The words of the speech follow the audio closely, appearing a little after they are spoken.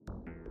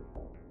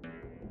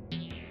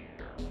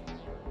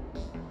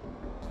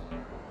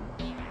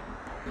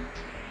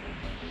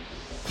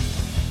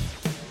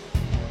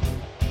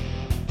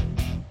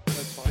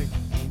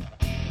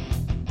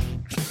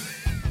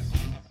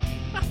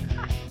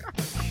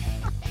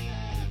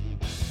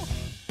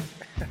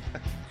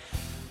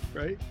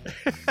right?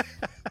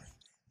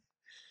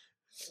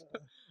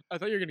 I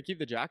thought you were going to keep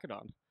the jacket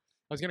on.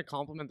 I was going to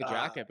compliment the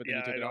jacket, but then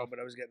you took it off. But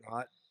I was getting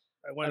hot.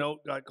 I went out,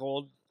 got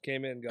cold,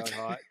 came in, got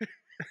hot.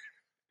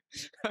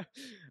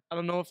 I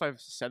don't know if I've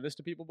said this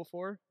to people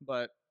before,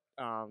 but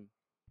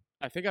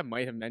I think I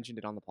might have mentioned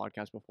it on the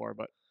podcast before,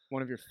 but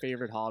one of your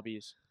favorite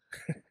hobbies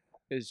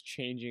is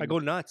changing I go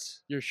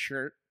nuts. your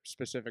shirt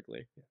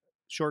specifically.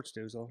 Shorts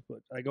do, though, but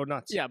I go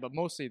nuts. Yeah, but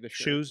mostly the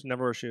shirt. Shoes,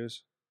 never wear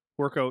shoes.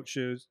 Workout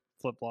shoes,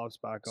 flip-flops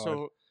back on.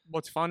 So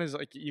what's fun is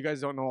like you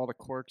guys don't know all the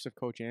quirks of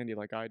Coach Andy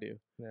like I do.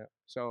 Yeah.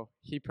 So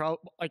he probably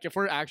like if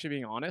we're actually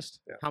being honest,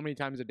 how many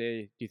times a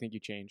day do you think you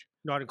change?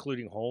 Not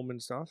including home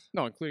and stuff?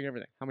 No, including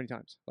everything. How many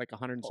times? Like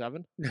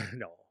 107?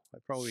 No,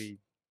 probably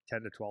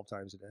 10 to 12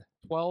 times a day.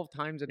 12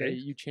 times a day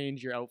you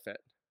change your outfit.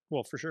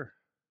 Well, for sure.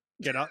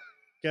 Get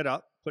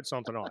up, put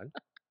something on,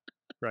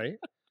 right?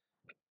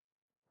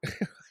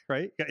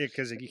 Right?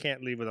 Because you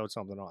can't leave without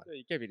something on.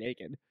 You can't be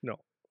naked. No.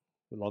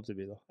 Would love to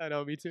be, though. I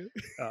know, me too.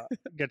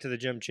 Get to the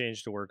gym,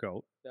 change to work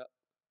out. Yeah.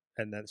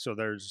 And then, so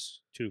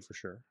there's 2 for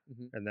sure.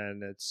 Mm-hmm. And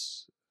then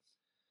it's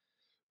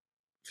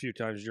a few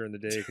times during the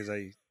day because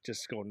I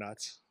just go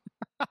nuts.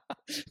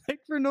 Like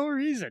for no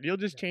reason. You'll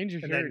just change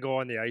your shirt. And then go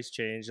on the ice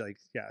change.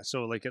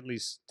 So like at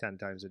least 10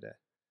 times a day.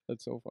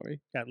 That's so funny.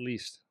 At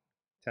least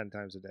 10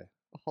 times a day.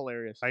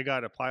 Hilarious. I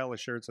got a pile of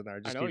shirts in there. I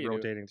just keep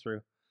rotating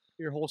through.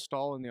 Your whole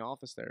stall in the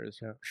office there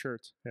is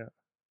shirts. Yeah.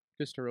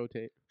 Just to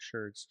rotate.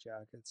 Shirts,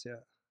 jackets,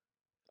 yeah.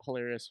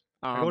 Hilarious.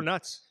 I go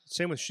nuts.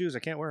 Same with shoes. I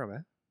can't wear them,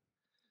 man.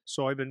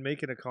 So I've been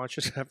making a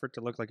conscious effort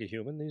to look like a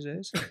human these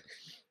days.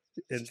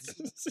 And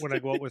when I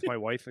go out with my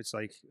wife, it's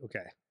like,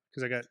 okay,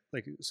 because I got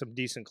like some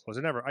decent clothes.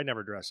 I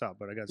never dress up,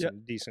 but I got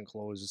some decent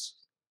clothes.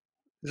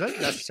 Is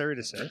that necessary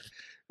to say?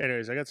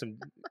 Anyways, I got some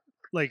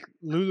like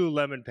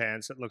Lululemon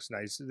pants that looks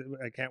nice.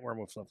 I can't wear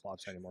them with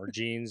flip-flops anymore.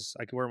 Jeans,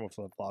 I can wear them with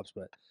flip-flops,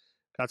 but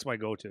that's my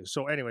go-to.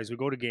 So anyways, we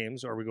go to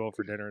games or we go out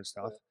for dinner and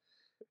stuff.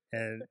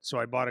 And so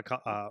I bought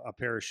a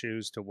pair of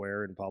shoes to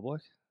wear in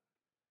public,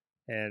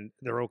 and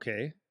they're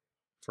okay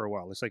for a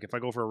while. It's like if I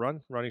go for a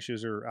run, running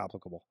shoes are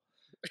applicable,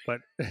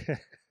 but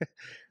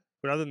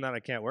other than that,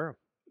 I can't wear them.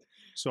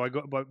 So I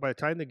go. But by the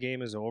time the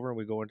game is over and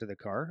we go into the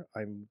car,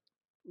 I'm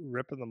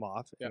ripping them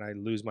off and I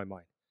lose my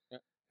mind. Yeah.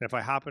 And if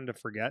I happen to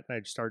forget and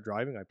I start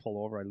driving, I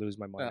pull over, I lose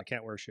my mind. I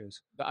can't wear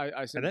shoes.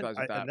 I sympathize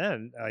with that. And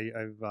then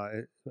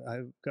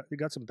I've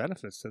got some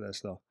benefits to this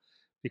though,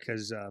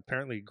 because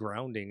apparently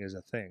grounding is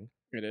a thing.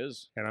 It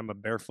is. And I'm a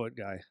barefoot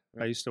guy.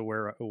 Right. I used to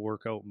work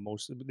out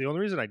the only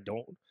reason I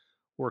don't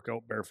work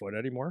out barefoot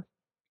anymore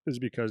is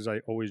because I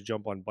always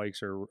jump on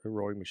bikes or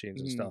rowing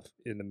machines and stuff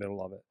in the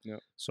middle of it. Yeah.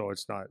 So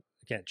it's not,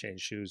 I can't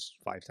change shoes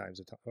 5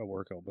 times a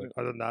workout. But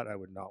other than that, I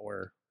would not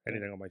wear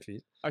anything on my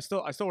feet. I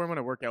still wear them when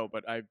I work out,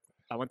 but I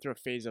went through a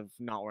phase of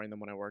not wearing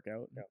them when I work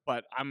out. Yeah.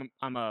 But I'm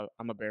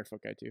a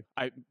barefoot guy too.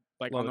 I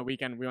like on the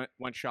weekend we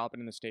went shopping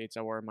in the States.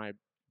 I wore my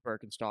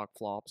Birkenstock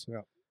flops.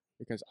 Yeah.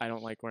 Because I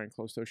don't like wearing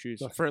closed-toe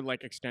shoes for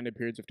like extended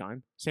periods of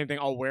time. Same thing,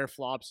 I'll wear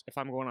flops if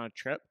I'm going on a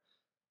trip.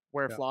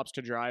 Wear flops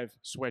to drive,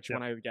 switch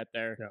when I get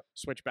there,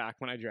 switch back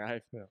when I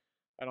drive. Yeah.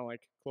 I don't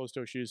like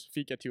closed-toe shoes.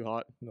 Feet get too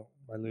hot. No,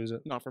 I lose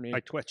it. Not for me.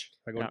 I twitch.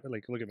 I go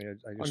like, look at me.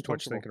 I just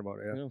twitch thinking about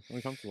it. Yeah,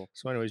 uncomfortable.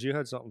 So anyways, you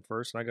had something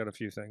first, and I got a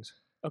few things.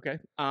 Okay.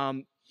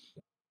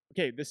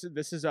 Okay,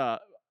 this is a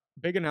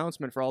big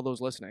announcement for all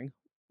those listening.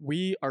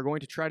 We are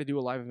going to try to do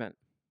a live event.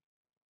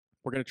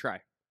 We're going to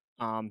try.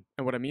 And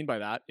what I mean by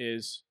that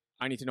is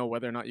I need to know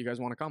whether or not you guys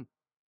want to come,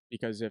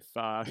 because if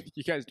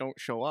you guys don't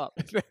show up,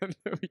 then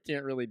we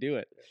can't really do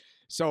it.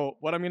 So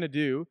what I'm going to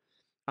do,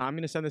 I'm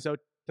going to send this out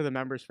to the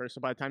members first.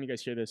 So by the time you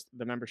guys hear this,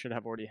 the members should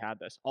have already had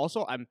this.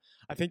 Also,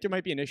 I think there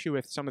might be an issue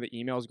with some of the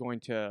emails going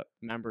to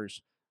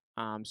members.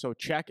 So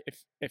check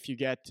if you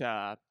get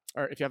or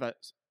if you have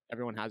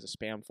everyone has a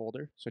spam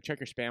folder. So check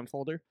your spam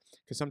folder,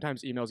 because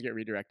sometimes emails get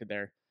redirected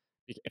there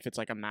if it's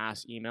like a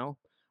mass email.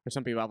 Or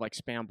some people have like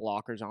spam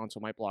blockers on, so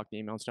it might block the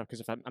email and stuff.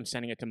 Because if I'm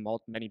sending it to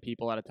many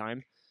people at a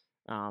time,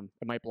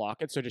 it might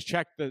block it. So just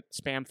check the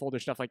spam folder,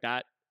 stuff like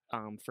that,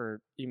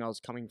 for emails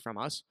coming from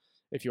us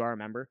if you are a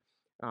member.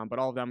 But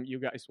all of them, you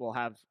guys will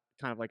have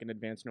kind of like an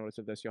advance notice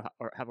of this. You'll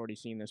have already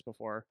seen this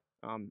before.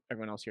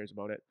 Everyone else hears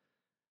about it.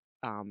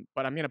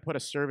 But I'm going to put a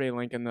survey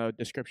link in the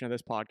description of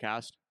this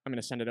podcast. I'm going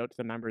to send it out to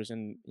the members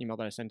in email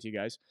that I sent to you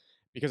guys,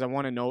 because I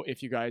want to know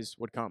if you guys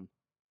would come.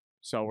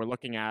 So we're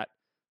looking at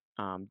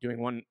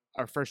doing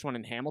our first one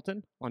in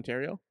Hamilton,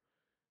 Ontario.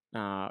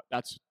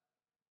 That's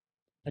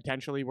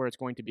potentially where it's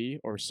going to be,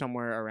 or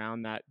somewhere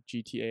around that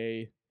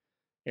GTA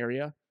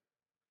area.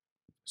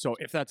 So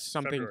if that's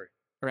something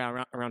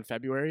around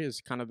February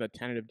is kind of the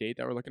tentative date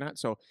that we're looking at.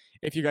 So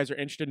if you guys are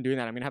interested in doing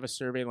that, I'm going to have a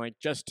survey link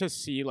just to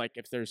see like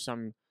if there's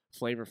some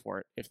flavor for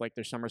it, if like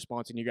there's some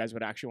response and you guys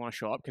would actually want to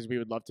show up, because we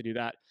would love to do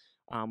that.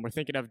 We're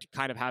thinking of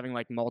kind of having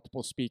like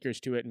multiple speakers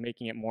to it and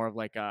making it more of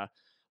like a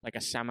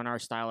seminar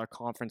style or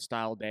conference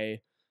style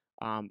day.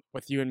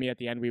 With you and me at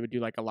the end, we would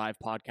do like a live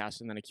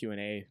podcast and then a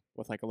Q&A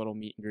with like a little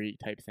meet and greet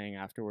type thing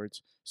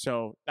afterwards.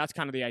 So that's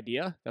kind of the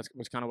idea. That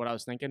was kind of what I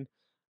was thinking.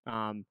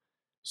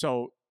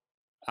 So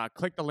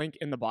click the link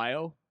in the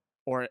bio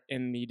or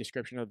in the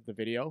description of the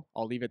video.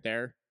 I'll leave it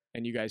there,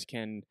 and you guys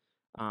can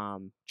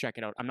check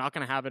it out. I'm not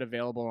going to have it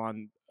available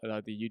on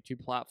the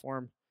YouTube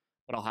platform,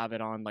 but I'll have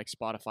it on like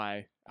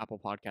Spotify, Apple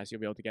Podcasts. You'll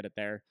be able to get it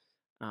there.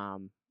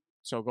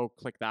 So go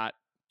click that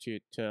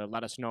to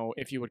let us know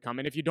if you would come.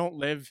 And if you don't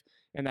live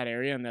in that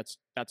area and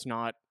that's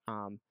not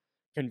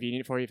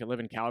convenient for you, if you live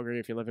in Calgary,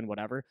 if you live in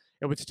whatever,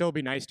 it would still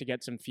be nice to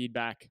get some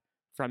feedback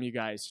from you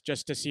guys,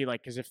 just to see,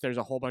 like, because if there's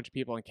a whole bunch of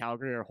people in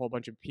Calgary or a whole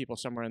bunch of people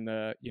somewhere in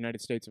the United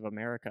States of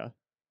America,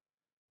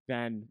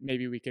 then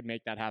maybe we could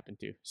make that happen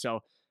too.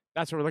 So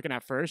that's what we're looking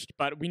at first.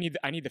 But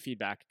I need the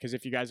feedback, because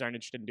if you guys aren't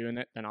interested in doing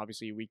it, then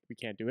obviously we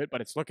can't do it.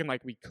 But it's looking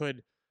like we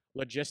could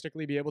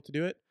logistically be able to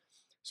do it.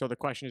 So the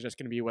question is just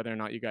going to be whether or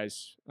not you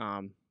guys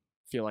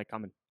feel like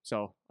coming.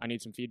 So I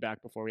need some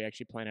feedback before we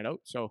actually plan it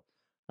out. So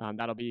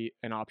that'll be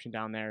an option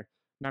down there.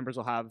 Members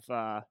will have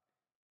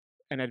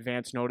an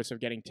advance notice of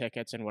getting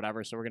tickets and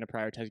whatever. So we're going to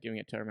prioritize giving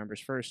it to our members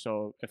first.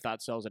 So if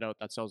that sells it out,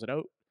 that sells it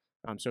out.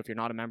 So if you're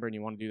not a member and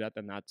you want to do that,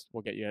 then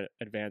we'll get you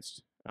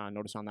advanced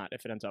notice on that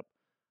if it ends up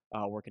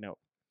working out.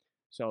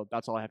 So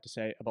that's all I have to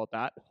say about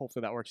that.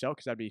 Hopefully that works out,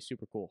 because that'd be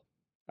super cool.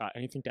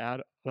 Anything to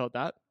add about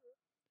that?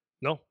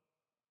 No.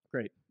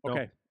 Great.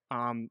 Okay.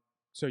 No.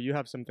 So you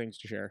have some things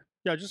to share.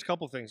 Yeah, just a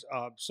couple of things.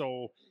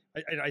 So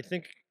I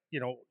think,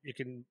 you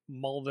can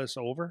mull this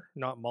over,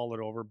 not mull it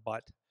over,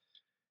 but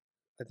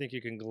I think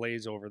you can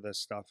glaze over this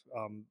stuff.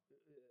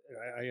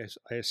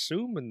 I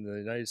assume in the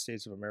United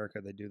States of America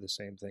they do the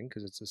same thing,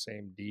 because it's the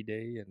same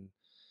D-Day and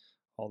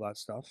all that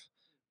stuff.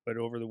 But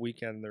over the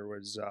weekend there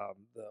was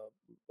the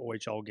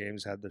OHL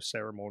games had the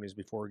ceremonies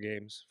before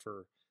games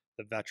for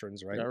the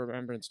veterans, right? Yeah,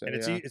 Remembrance Day. And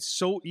it's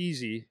so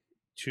easy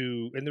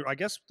to, and I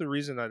guess the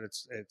reason that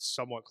it's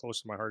somewhat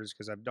close to my heart is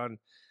because I've done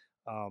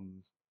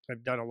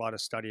a lot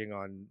of studying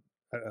on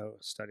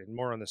studying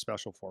more on the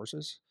special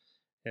forces,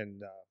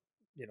 and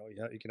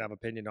you can have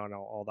opinion on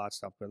all that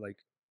stuff, but like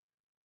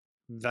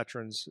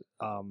veterans,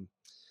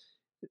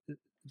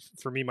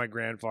 for me, my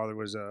grandfather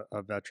was a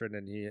veteran,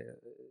 and he,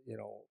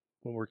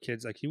 when we're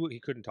kids, like he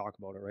couldn't talk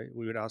about it, right?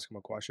 We would ask him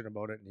a question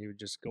about it, and he would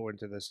just go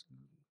into this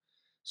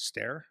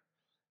stare.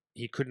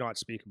 He could not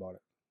speak about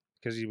it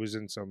because he was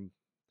in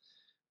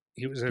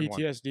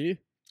PTSD.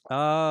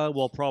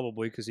 Well,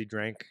 probably because he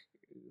drank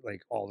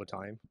like all the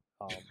time.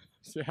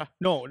 Yeah.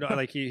 No,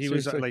 like he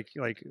was like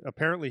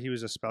apparently he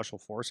was a special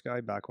force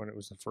guy back when it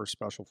was the first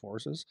special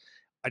forces.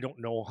 I don't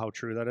know how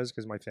true that is,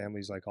 because my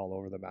family's like all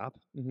over the map.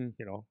 Mm-hmm.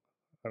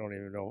 I don't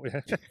even know.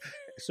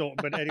 So,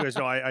 but anyways,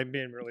 no, I'm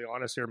being really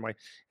honest here.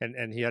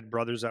 And he had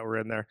brothers that were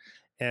in there,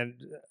 and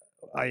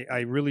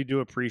I really do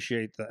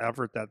appreciate the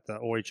effort that the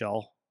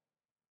OHL,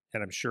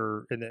 and I'm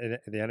sure in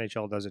the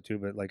NHL does it too,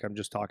 but like I'm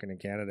just talking in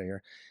Canada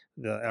here,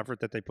 the effort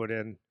that they put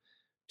in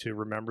to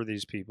remember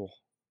these people,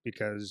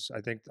 because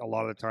I think a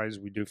lot of the times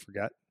we do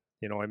forget.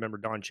 I remember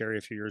Don Cherry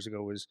a few years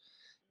ago was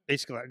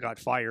basically got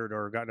fired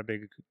or got in a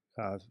big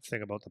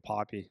thing about the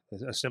poppy,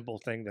 a simple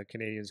thing that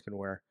Canadians can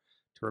wear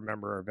to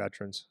remember our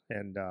veterans.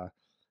 And,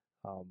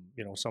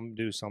 some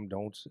do, some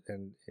don't.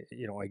 And,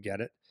 I get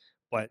it.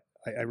 But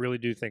I really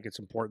do think it's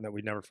important that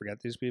we never forget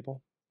these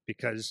people,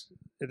 because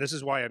this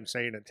is why I'm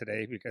saying it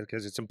today,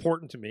 because it's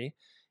important to me.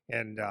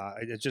 And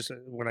it's just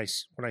when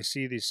I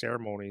see these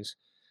ceremonies,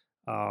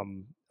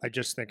 I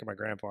just think of my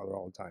grandfather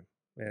all the time,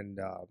 and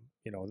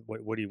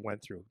what he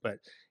went through. But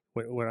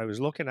when I was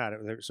looking at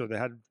it, so they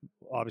had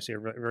obviously a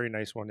very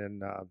nice one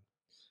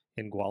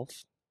in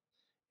Guelph,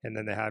 and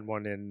then they had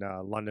one in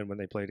London when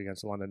they played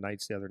against the London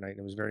Knights the other night. And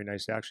it was very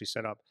nice. They actually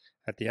set up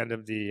at the end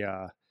of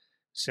the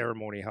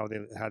ceremony, how they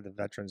had the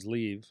veterans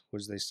leave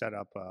was they set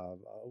up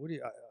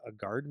a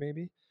guard,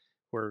 maybe,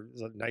 where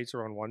the Knights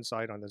are on one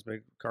side on this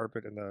big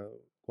carpet and the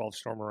Guelph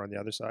Storm are on the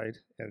other side,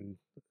 and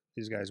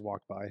these guys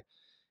walked by.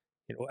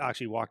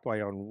 Actually walked by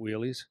on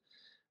wheelies.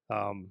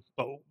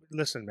 But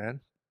listen,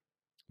 man,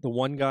 the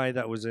one guy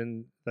that was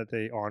in that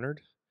they honored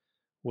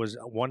was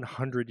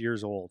 100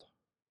 years old.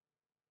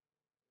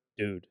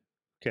 Dude.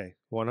 Okay,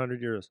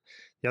 100 years.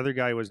 The other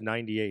guy was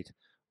 98.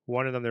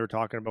 One of them they were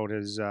talking about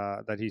is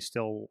that he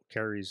still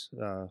carries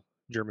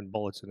German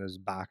bullets in his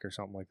back or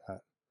something like that.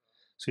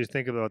 So you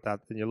think about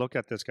that, and you look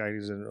at this guy,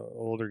 he's an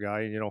older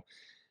guy,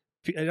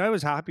 and I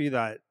was happy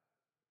that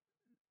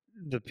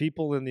the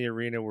people in the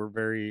arena were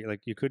very, like,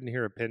 you couldn't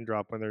hear a pin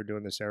drop when they were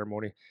doing the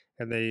ceremony,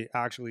 and they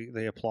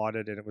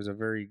applauded, and it was a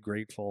very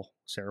grateful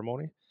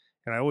ceremony.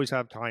 And I always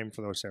have time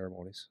for those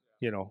ceremonies,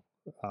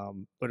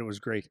 but it was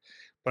great.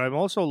 But I'm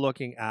also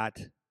looking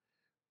at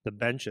the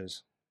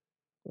benches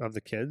of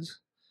the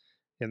kids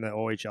in the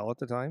OHL at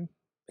the time,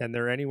 and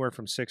they're anywhere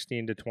from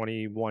 16 to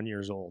 21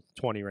 years old,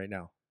 20 right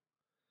now.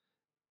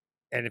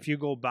 And if you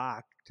go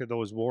back to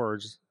those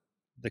wars,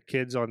 the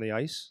kids on the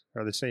ice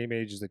are the same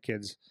age as the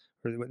kids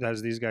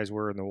as these guys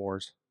were in the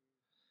wars.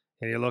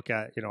 And you look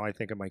at, I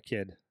think of my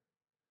kid.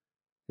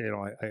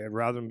 I'd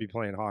rather him be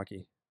playing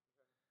hockey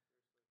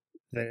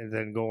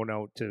than going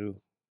out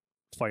to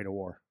fight a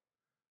war.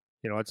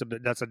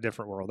 That's a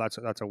different world. That's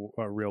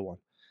a real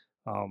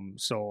one.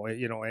 So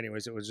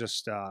anyways, it was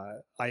just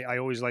I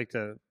always like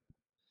to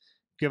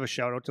give a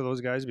shout out to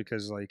those guys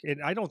because like,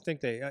 and I don't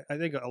think I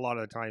think a lot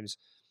of the times,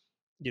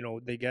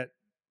 they get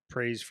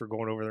praise for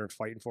going over there and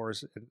fighting for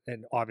us,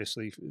 and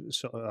obviously,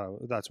 so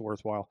that's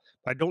worthwhile.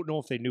 But I don't know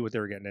if they knew what they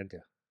were getting into.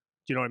 Do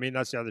you know what I mean?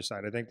 That's the other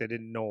side. I think they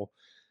didn't know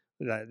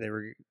that they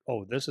were.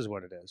 Oh, this is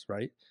what it is,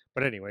 right?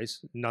 But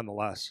anyways,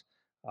 nonetheless,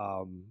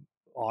 um,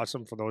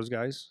 awesome for those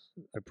guys.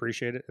 I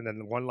appreciate it. And then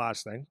the one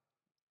last thing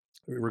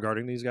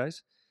regarding these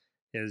guys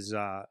is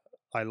I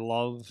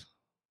love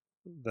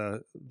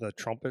the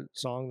trumpet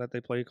song that they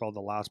play called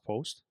 "The Last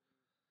Post."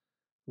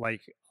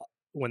 Like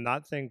when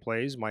that thing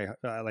plays, my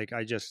like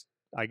I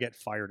get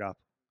fired up.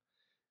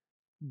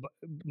 But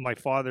my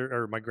father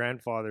or my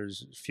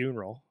grandfather's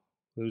funeral,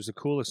 it was the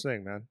coolest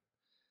thing, man.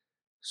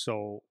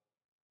 So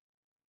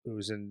it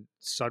was in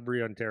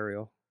Sudbury,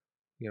 Ontario.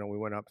 We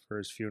went up for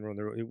his funeral.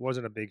 It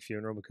wasn't a big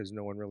funeral because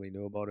no one really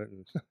knew about it,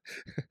 and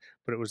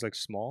but it was like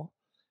small.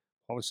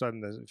 All of a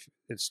sudden,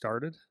 it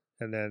started,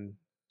 and then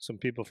some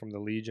people from the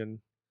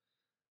Legion,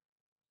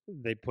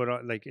 they put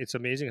on, like, it's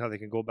amazing how they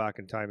can go back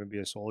in time and be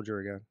a soldier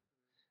again.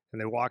 And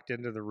they walked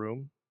into the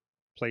room,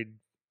 played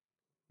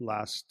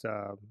last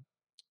the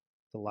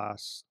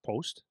last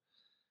post,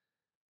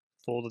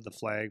 folded the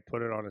flag,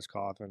 put it on his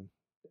coffin,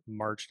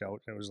 marched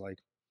out, and it was like,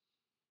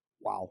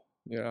 wow,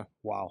 Yeah.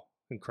 wow,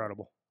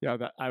 incredible. Yeah,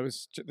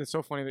 that's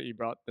so funny that you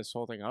brought this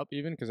whole thing up,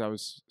 even because I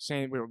was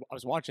saying I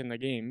was watching the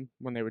game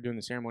when they were doing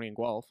the ceremony in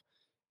Guelph,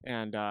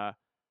 and I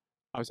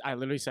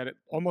literally said it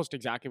almost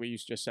exactly what you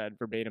just said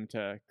verbatim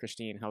to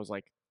Christine. How it was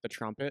like the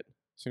trumpet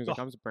as soon as it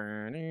comes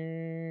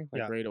burning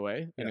like Yeah. right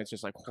away, and Yeah. it's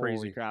just like holy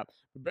Crazy. crap.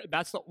 But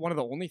that's one of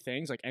the only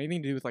things, like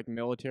anything to do with like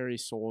military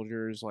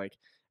soldiers, like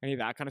any of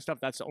that kind of stuff.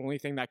 That's the only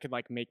thing that could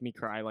like make me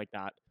cry like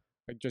that.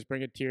 Like just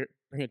bring a tear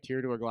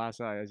to a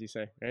glass eye, as you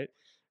say, right?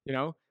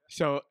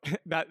 So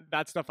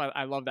that stuff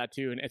I love that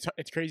too, and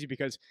it's crazy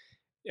because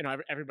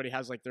everybody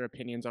has like their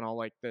opinions on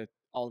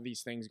all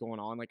these things going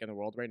on like in the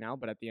world right now,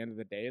 but at the end of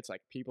the day, it's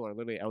like people are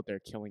literally out there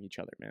killing each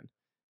other, man.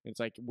 It's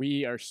like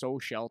we are so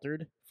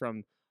sheltered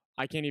from.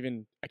 I can't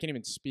even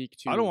speak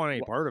to. I don't want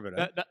any part of it.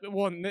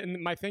 Well,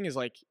 and my thing is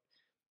like,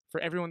 for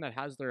everyone that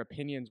has their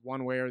opinions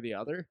one way or the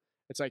other,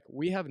 it's like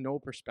we have no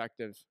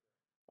perspective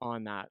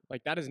on that.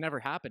 Like that has never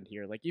happened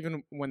here. Like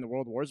even when the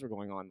world wars were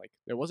going on, like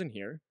it wasn't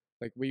here.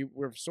 Like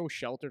we're so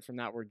sheltered from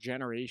that. We're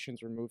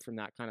generations removed from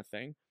that kind of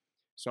thing.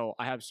 So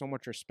I have so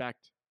much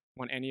respect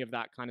when any of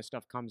that kind of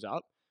stuff comes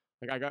up.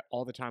 Like I got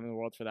all the time in the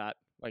world for that.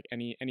 Like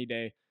any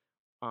day,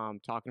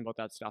 talking about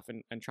that stuff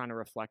and trying to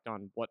reflect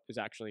on what is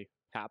actually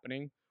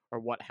happening or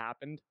what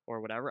happened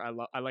or whatever.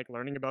 I like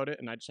learning about it,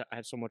 and I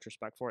have so much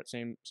respect for it.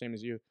 Same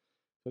as you.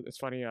 So it's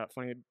funny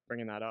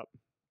bringing that up.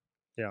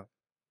 Yeah,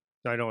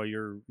 I know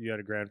you had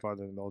a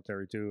grandfather in the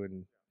military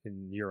too,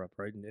 in Europe,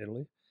 right, in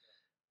Italy.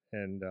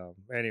 And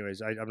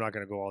anyways, I'm not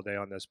going to go all day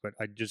on this, but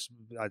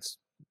that's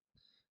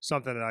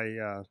something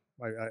that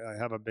I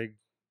have a big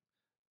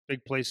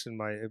place in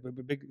my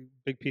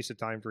big piece of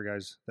time for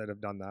guys that have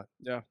done that.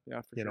 Yeah,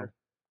 for sure.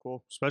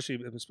 Cool.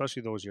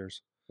 Especially those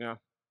years. Yeah,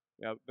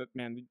 but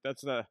man,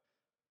 that's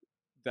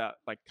that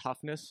like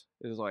toughness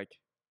is like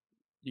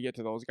you get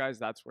to those guys,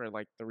 that's where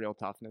like the real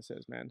toughness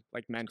is, man.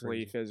 Like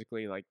mentally,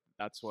 physically, like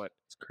that's what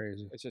it's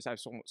crazy. It's just I have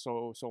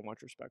so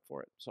much respect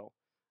for it. So,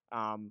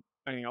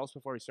 anything else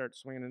before we start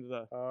swinging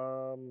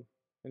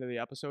into the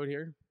episode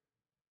here?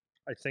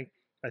 I think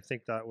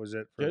that was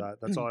it for that.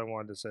 That's all I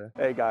wanted to say.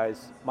 Hey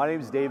guys, my name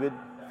is David.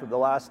 For the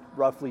last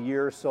roughly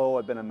year or so,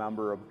 I've been a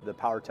member of the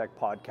Power Tech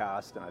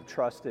podcast, and I've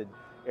trusted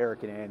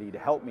Eric and Andy to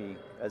help me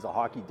as a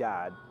hockey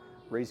dad,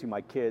 raising my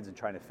kids and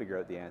trying to figure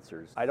out the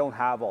answers. I don't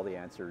have all the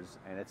answers,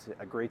 and it's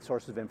a great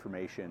source of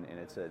information, and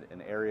it's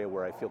an area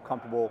where I feel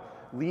comfortable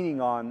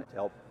leaning on to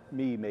help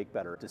me make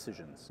better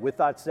decisions. With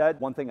that said,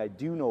 one thing I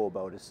do know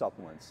about is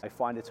supplements. I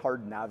find it's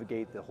hard to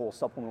navigate the whole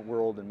supplement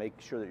world and make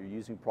sure that you're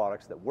using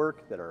products that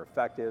work, that are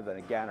effective, and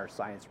again, are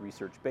science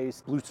research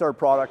based. Blue Star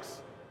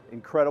products,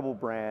 incredible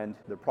brand.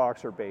 Their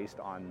products are based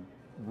on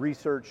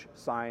research,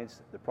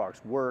 science, the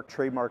products work,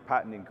 trademark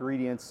patent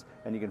ingredients,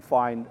 and you can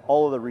find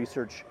all of the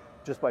research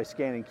just by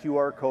scanning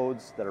QR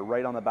codes that are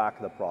right on the back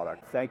of the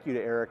product. Thank you to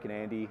Eric and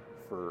Andy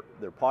for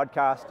their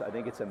podcast. I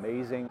think it's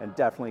amazing, and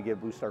definitely give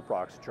Blue Star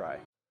products a try.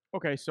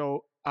 Okay,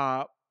 so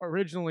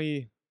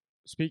originally,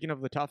 speaking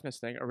of the toughness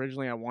thing,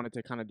 originally I wanted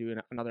to kind of do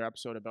another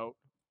episode about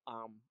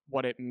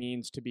what it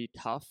means to be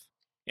tough,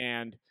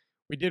 and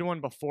we did one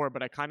before,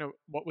 but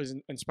what was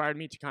inspired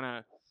me to kind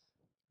of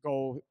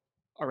go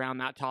around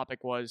that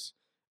topic was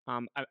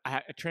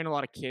I train a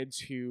lot of kids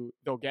who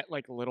they'll get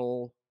like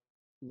little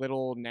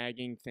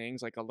nagging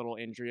things, like a little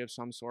injury of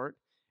some sort,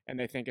 and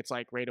they think it's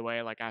like right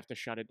away, like I have to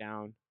shut it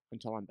down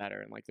until I'm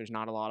better, and like there's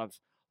not a lot of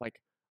like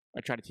I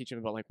try to teach them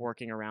about like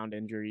working around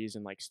injuries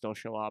and like still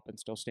show up and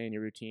still stay in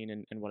your routine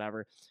and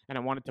whatever. And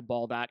I wanted to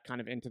ball that kind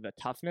of into the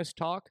toughness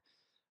talk.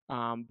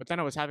 But then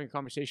I was having a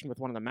conversation with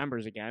one of the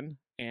members again,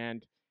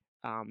 and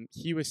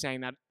he was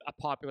saying that a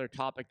popular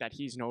topic that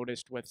he's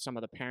noticed with some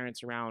of the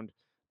parents around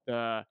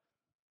the,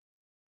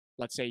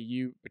 let's say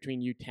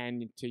between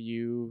U10 to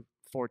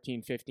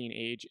U14, 15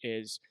 age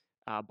is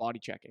body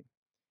checking.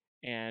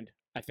 And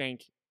I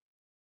think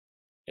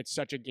it's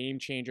such a game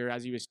changer.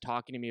 As he was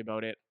talking to me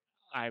about it,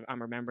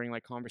 I'm remembering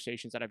like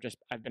conversations that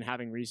I've been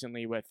having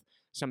recently with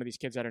some of these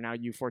kids that are now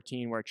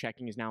U14, where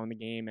checking is now in the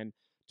game, and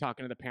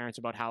talking to the parents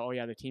about how, oh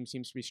yeah, the team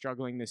seems to be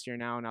struggling this year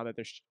now that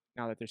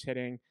there's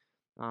hitting,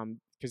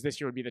 because this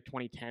year would be the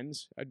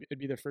 2010s. It'd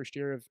be their first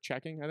year of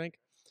checking, I think.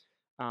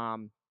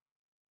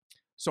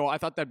 So I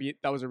thought that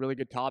was a really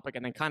good topic,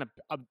 and then kind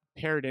of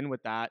paired in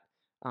with that.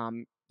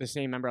 The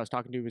same member I was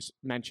talking to was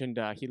mentioned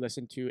he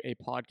listened to a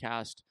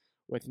podcast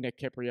with Nick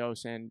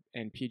Kiprios and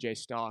PJ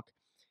Stock,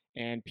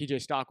 and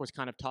PJ Stock was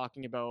kind of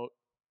talking about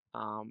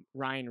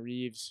Ryan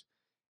Reeves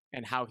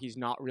and how he's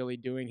not really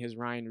doing his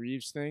Ryan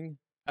Reeves thing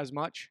as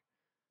much.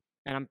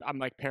 And I'm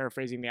like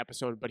paraphrasing the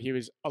episode, but he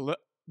was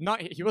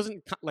he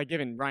wasn't like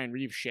giving Ryan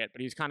Reeves shit,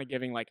 but he was kind of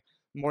giving like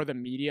more the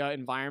media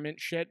environment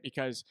shit,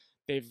 because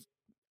they've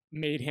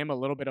made him a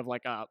little bit of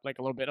like a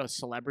little bit of a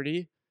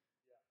celebrity,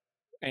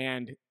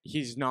 and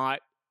he's not.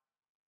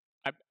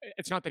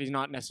 It's not that he's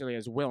not necessarily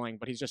as willing,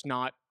 but he's just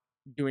not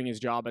doing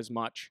his job as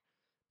much,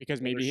 because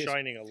maybe he's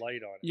shining a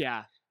light on it.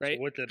 Yeah, right.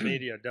 So what the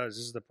media does,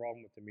 this is the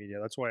problem with the media.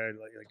 That's why I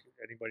like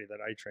anybody that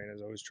I train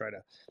is always try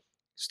to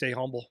stay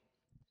humble.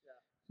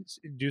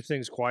 Yeah. Do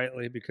things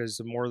quietly, because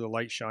the more the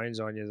light shines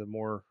on you, the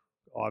more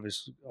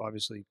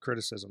obviously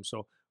criticism.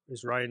 So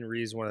is Ryan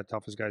Reeves one of the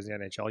toughest guys in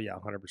the NHL? Yeah,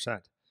 100%.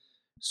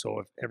 So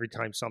if every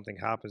time something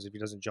happens, if he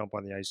doesn't jump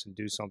on the ice and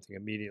do something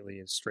immediately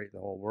and straighten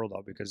the whole world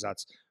out, because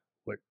that's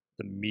what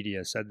the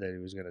media said that he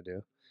was going to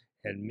do.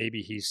 And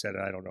maybe he said,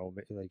 I don't know,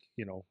 like,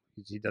 you know,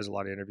 he does a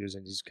lot of interviews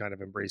and he's kind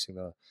of embracing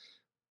the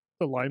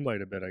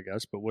limelight a bit, I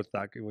guess. But with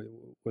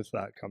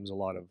that comes a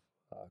lot of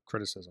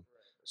criticism.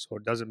 So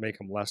it doesn't make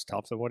him less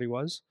tough than what he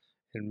was.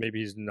 And maybe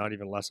he's not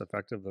even less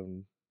effective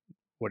than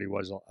what he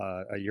was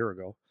a year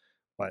ago.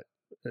 But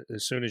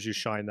as soon as you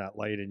shine that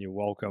light and you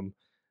welcome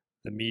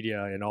the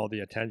media and all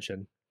the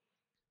attention,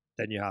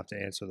 then you have to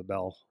answer the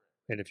bell.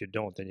 And if you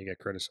don't, then you get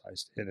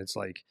criticized. And it's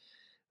like,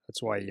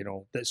 that's why, you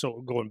know,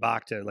 so going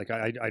back to like,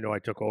 I know I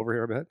took over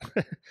here a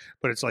bit,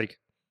 but it's like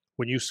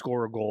when you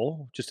score a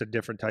goal, just a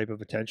different type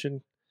of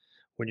attention.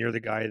 When you're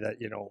the guy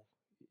that, you know,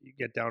 you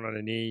get down on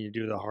a knee, you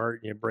do the heart,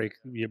 you break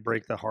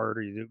the heart,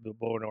 or you do the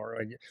bone, or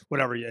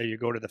whatever, you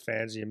go to the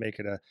fans and you make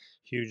it a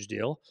huge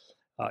deal.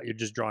 You're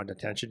just drawing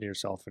attention to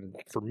yourself. And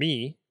for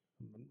me,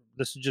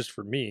 this is just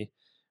for me,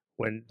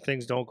 when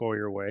things don't go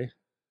your way,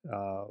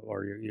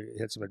 or you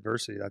hit some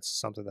adversity, that's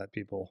something that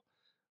people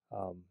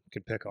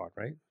can pick on,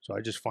 right? So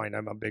I just find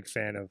I'm a big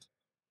fan of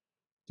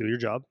do your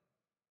job,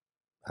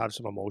 have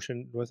some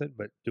emotion with it,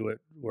 but do it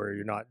where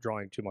you're not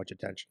drawing too much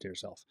attention to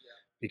yourself,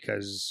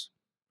 because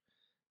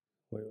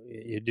when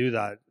you do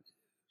that,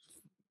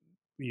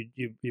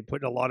 you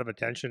put a lot of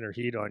attention or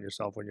heat on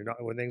yourself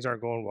when things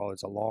aren't going well.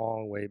 It's a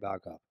long way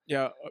back up.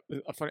 Yeah,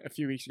 a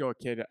few weeks ago, a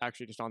kid,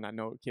 actually, just on that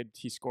note,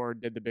 he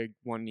scored, did the big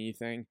one knee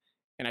thing,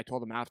 and I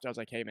told him after, I was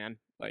like, hey man,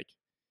 like,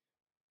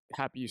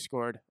 happy you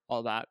scored,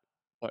 all that,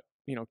 but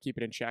you know, keep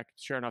it in check.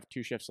 Sure enough,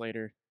 2 shifts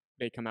later,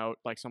 they come out,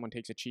 like someone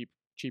takes a cheap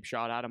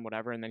shot at him,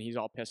 whatever, and then he's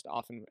all pissed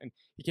off, and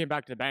he came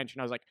back to the bench,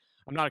 and I was like,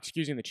 I'm not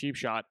excusing the cheap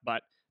shot,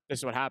 but this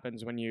is what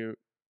happens when you're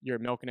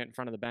milking it in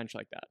front of the bench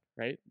like that,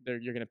 right?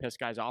 You're going to piss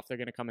guys off. They're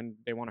going to come and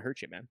they want to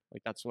hurt you, man.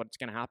 Like, that's what's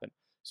going to happen.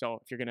 So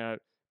if you're going to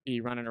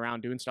be running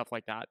around doing stuff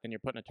like that, then you're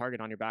putting a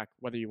target on your back,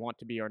 whether you want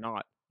to be or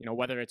not. You know,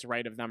 whether it's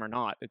right of them or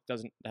not,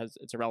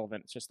 it's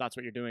irrelevant. It's just, that's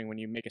what you're doing when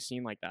you make a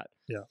scene like that.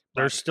 Yeah.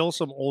 There's still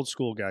some old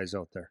school guys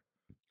out there.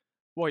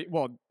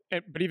 Well,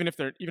 but even if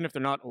they're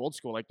not old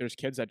school, like there's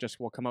kids that just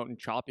will come out and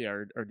chop you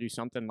or do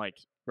something, like,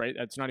 right?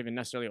 That's not even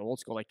necessarily old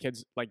school. Like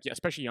kids, like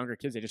especially younger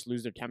kids, they just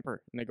lose their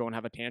temper and they go and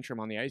have a tantrum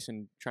on the ice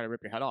and try to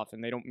rip your head off.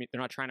 And they're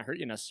not trying to hurt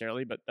you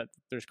necessarily, but that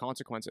there's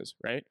consequences,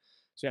 right?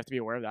 So you have to be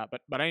aware of that.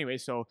 But anyway,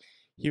 so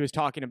he was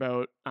talking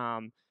about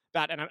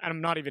that, and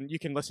I'm not even. You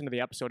can listen to the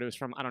episode. It was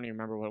from, I don't even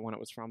remember what one it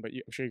was from, but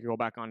I'm sure you can go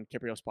back on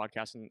Kiprios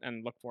podcast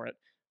and look for it.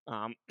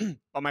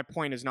 But my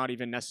point is not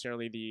even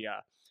necessarily the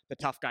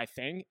tough guy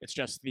thing. It's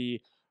just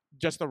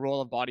the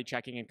role of body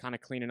checking and kind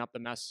of cleaning up the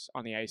mess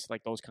on the ice,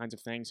 like those kinds of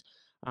things.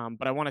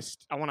 But I want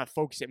to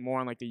focus it more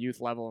on like the youth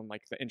level and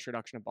like the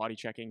introduction of body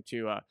checking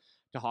to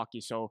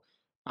hockey. So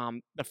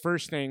the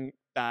first thing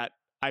that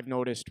I've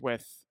noticed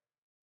with,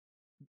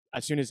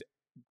 as soon as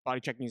body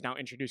checking is now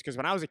introduced, because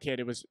when I was a kid,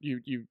 it was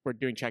you were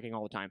doing checking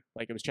all the time.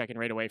 Like it was checking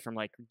right away from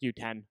like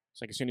U10.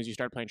 It's like as soon as you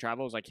start playing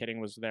travel, it was like hitting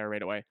was there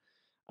right away.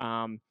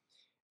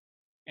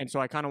 And so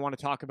I kind of want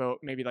to talk about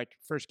maybe like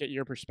first get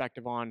your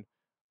perspective on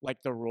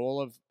like the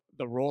role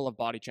of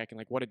body checking,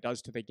 like what it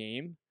does to the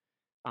game,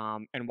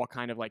 and what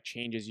kind of like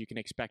changes you can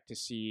expect to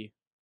see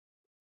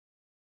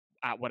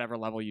at whatever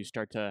level you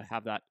start to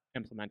have that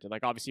implemented.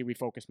 Like obviously we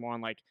focus more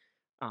on like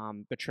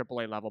the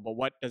AAA level, but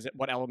what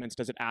elements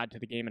does it add to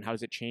the game, and how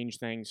does it change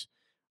things?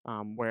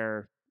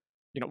 Where,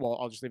 you know, well,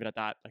 I'll just leave it at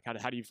that. Like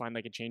how do you find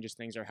like it changes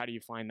things, or how do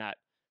you find that?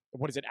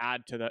 What does it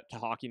add to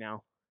hockey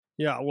now?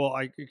 Yeah, well,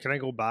 can I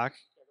go back?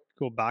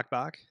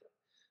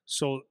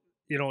 So,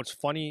 it's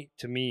funny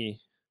to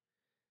me,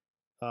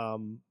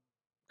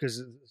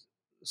 because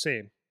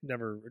same.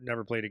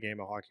 never played a game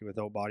of hockey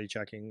without body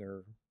checking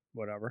or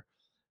whatever,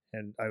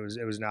 and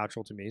it was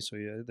natural to me. So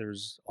yeah,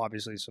 there's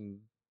obviously some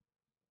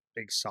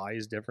big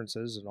size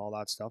differences and all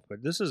that stuff,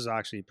 but this is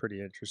actually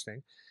pretty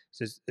interesting.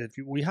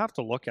 We have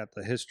to look at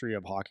the history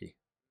of hockey,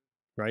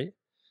 right?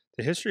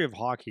 The history of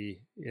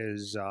hockey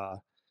is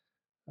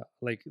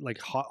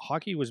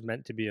hockey was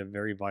meant to be a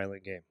very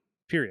violent game.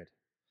 Period.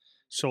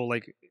 So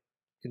like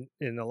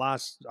in the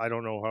last, I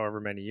don't know, however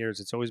many years,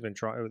 it's always been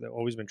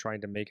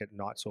trying to make it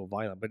not so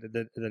violent. But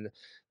the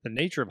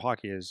nature of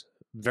hockey is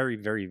very,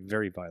 very,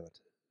 very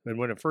violent. And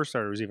when it first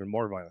started, it was even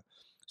more violent.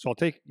 So I'll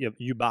take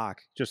you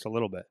back just a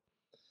little bit.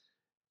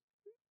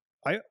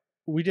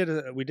 We did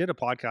a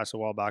podcast a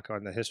while back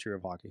on the history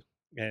of hockey,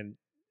 and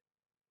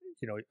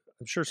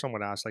I'm sure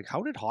someone asked, like,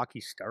 how did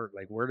hockey start?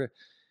 Like, where did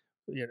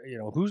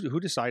who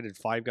decided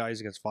 5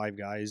 guys against 5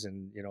 guys,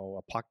 and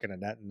a puck and a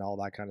net and all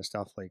that kind of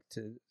stuff, like,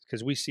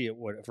 because we see it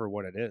for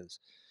what it is,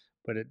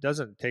 but it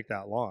doesn't take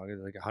that long.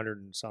 It's like 100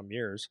 and some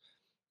years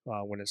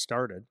when it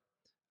started.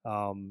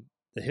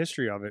 The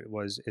history of it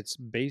was it's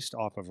based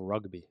off of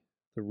rugby.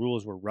 The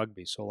rules were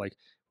rugby. So like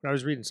when I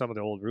was reading some of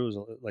the old rules,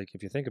 like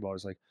if you think about it,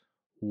 it's like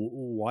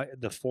why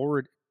the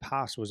forward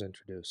pass was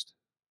introduced.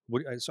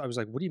 So I was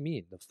like, what do you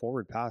mean the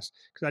forward pass?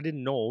 Because I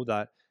didn't know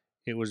that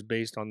it was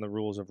based on the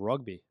rules of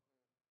rugby,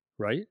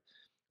 right?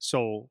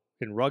 So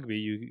in rugby,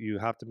 you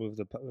have to move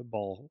the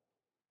ball.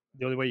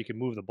 The only way you can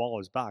move the ball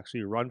is back. So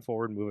you run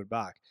forward and move it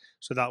back.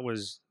 So that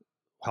was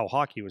how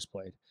hockey was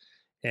played.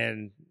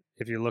 And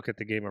if you look at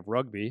the game of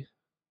rugby,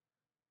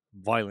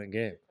 violent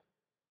game,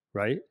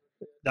 right?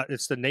 That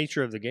it's the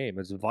nature of the game.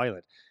 It's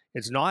violent.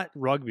 It's not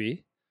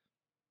rugby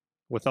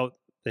without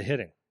the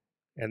hitting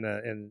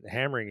and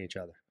hammering each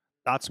other.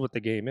 That's what the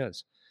game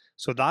is.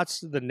 So that's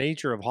the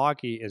nature of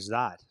hockey. Is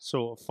that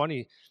so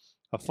funny?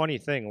 A funny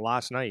thing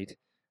last night,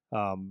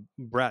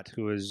 Brett,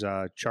 who is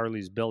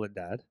Charlie's billet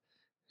dad,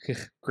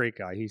 great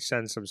guy. He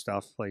sends some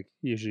stuff, like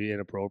usually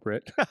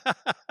inappropriate,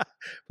 but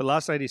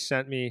last night he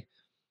sent me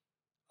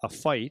a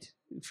fight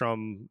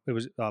from, it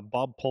was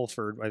Bob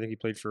Pulford. I think he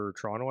played for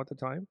Toronto at the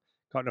time.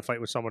 Got in a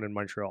fight with someone in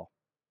Montreal,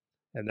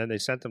 and then they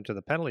sent him to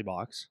the penalty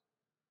box.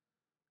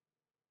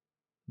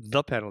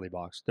 The penalty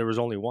box. There was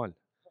only one,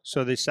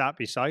 so they sat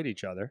beside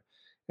each other,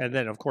 and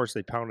then of course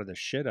they pounded the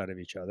shit out of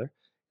each other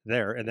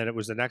there. And then it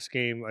was the next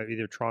game,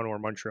 either Toronto or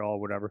Montreal,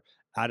 whatever,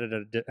 added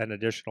an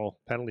additional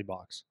penalty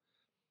box.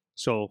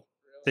 So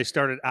they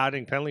started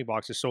adding penalty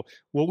boxes. So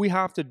what we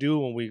have to do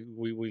when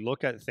we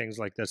look at things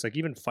like this, like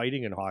even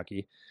fighting in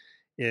hockey,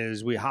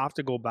 is we have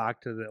to go back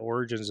to the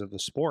origins of the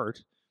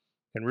sport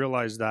and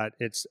realize that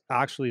it's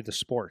actually the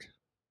sport.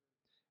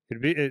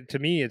 To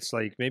me, it's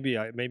like maybe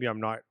I'm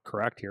not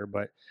correct here,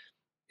 but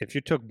if you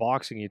took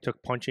boxing, you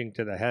took punching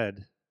to the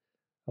head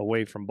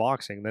away from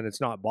boxing, then it's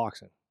not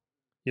boxing.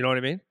 You know what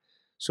I mean?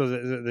 So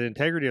the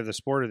integrity of the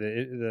sport, or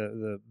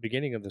the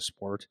beginning of the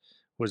sport,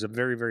 was a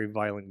very, very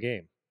violent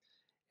game,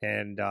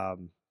 and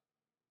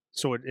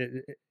so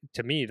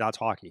to me, that's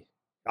hockey.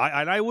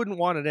 I wouldn't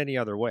want it any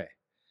other way.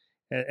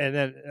 And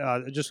then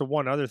just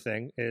one other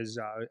thing is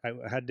I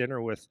had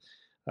dinner with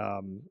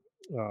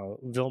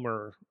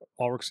Vilmer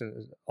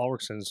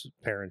Ulrichson's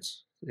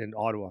parents in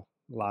Ottawa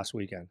last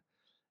weekend,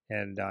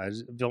 and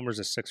Vilmer's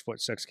a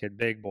 6'6" kid,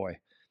 big boy,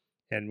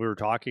 and we were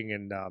talking,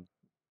 and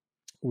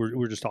we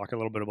were just talking a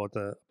little bit about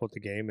the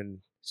game, and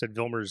said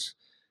Vilmer's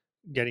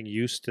getting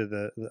used to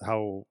the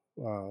how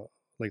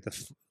like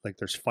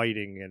there's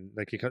fighting, and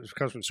like he comes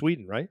from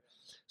Sweden, right?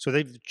 So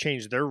they've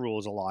changed their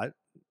rules a lot,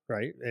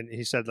 right? And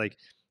he said like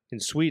in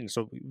Sweden,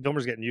 so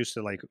Vilmer's getting used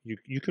to like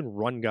you can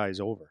run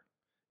guys over.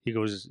 He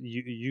goes,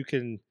 you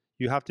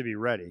have to be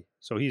ready.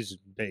 So he's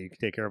big,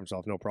 take care of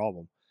himself, no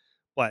problem.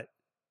 But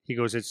he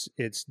goes,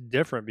 it's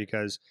different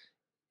because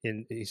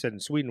he said in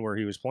Sweden where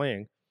he was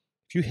playing,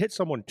 if you hit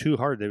someone too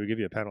hard, they would give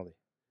you a penalty.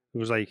 It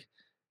was like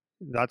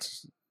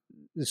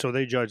so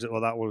they judged that,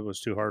 well, that one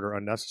was too hard or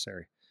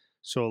unnecessary.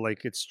 So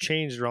like it's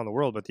changed around the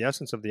world, but the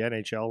essence of the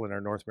NHL and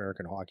our North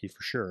American hockey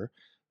for sure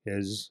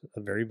is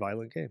a very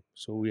violent game.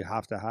 So we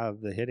have to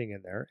have the hitting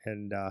in there,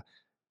 and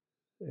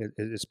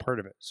it's part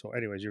of it. So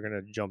anyways, you're going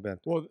to jump in.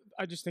 Well,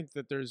 I just think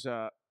that there's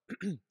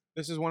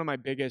this is one of my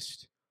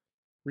biggest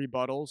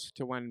rebuttals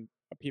to when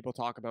people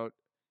talk about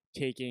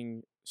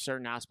taking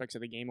certain aspects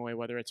of the game away,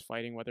 whether it's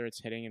fighting, whether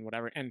it's hitting, and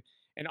whatever. And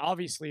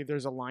obviously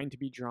there's a line to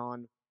be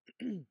drawn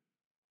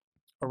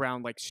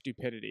around like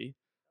stupidity,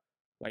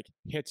 like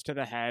hits to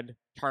the head,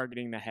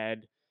 targeting the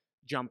head,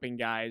 jumping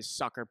guys,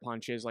 sucker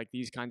punches, like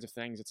these kinds of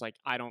things. It's like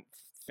I don't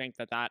think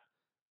that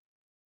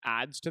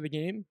adds to the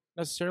game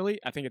necessarily.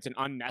 I think it's an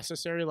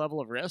unnecessary level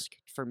of risk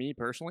for me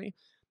personally.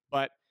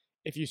 But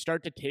if you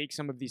start to take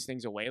some of these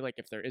things away, like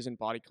if there isn't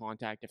body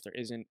contact, if there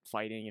isn't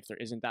fighting, if there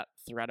isn't that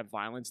threat of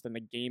violence, then the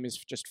game is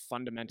just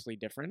fundamentally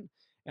different.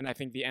 And I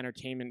think the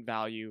entertainment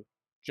value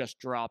just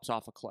drops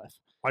off a cliff.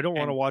 I don't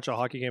want to watch a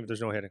hockey game if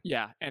there's no hitting.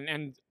 Yeah,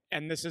 and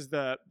this is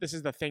the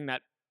thing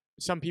that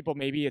some people,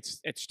 maybe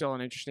it's still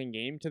an interesting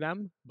game to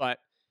them, but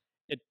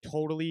it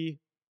totally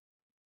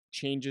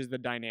changes the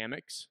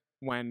dynamics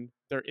when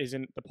there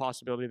isn't the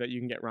possibility that you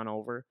can get run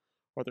over,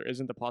 or there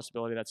isn't the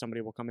possibility that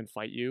somebody will come and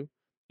fight you.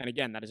 And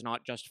again, that is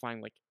not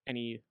justifying like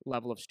any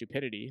level of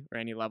stupidity or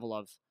any level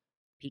of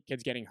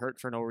kids getting hurt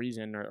for no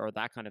reason or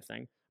that kind of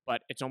thing.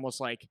 But it's almost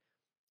like,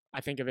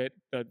 I think of it,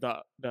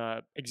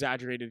 the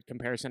exaggerated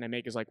comparison I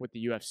make is like with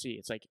the UFC.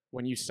 It's like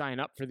when you sign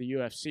up for the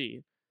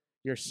UFC,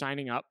 you're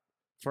signing up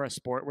for a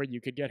sport where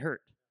you could get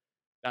hurt.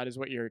 That is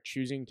what you're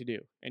choosing to do.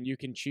 And you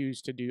can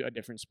choose to do a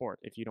different sport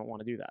if you don't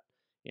want to do that,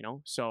 you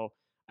know? So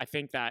I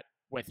think that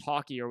with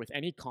hockey or with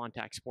any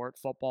contact sport,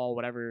 football,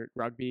 whatever,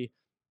 rugby,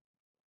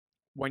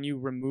 when you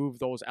remove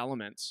those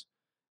elements,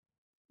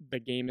 the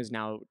game is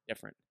now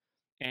different.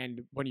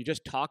 And when you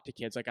just talk to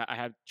kids, like I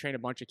have trained a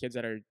bunch of kids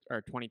that are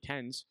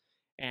 2010s,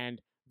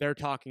 and they're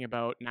talking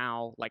about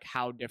now like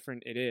how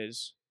different it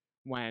is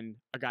when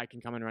a guy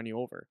can come and run you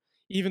over.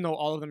 Even though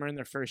all of them are in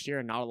their first year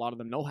and not a lot of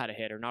them know how to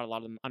hit or not a lot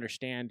of them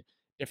understand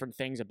different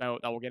things about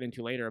that we'll get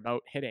into later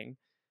about hitting,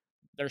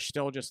 they're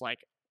still just like,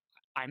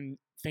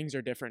 things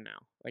are different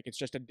now. Like it's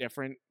just it's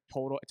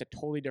a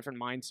totally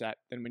different mindset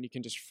than when you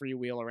can just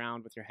freewheel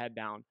around with your head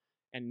down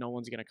and no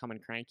one's going to come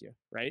and crank you,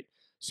 right?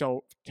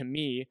 So to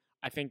me,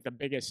 I think the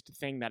biggest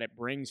thing that it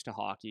brings to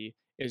hockey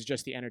is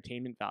just the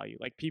entertainment value.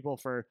 Like people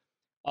for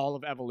all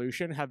of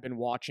evolution have been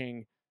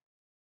watching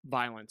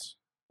violence.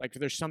 Like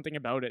there's something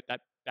about it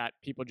that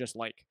people just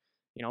like,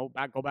 you know,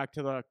 go back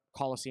to the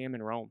Colosseum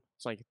in Rome.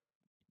 It's like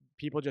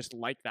people just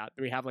like that.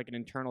 We have like an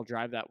internal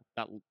drive that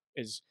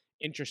is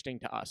interesting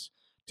to us.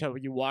 Till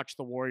you watch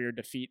the warrior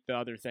defeat the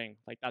other thing.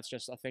 Like that's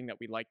just a thing that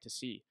we like to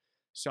see.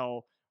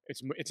 So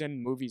it's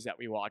in movies that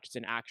we watch. It's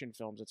in action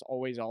films. It's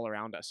always all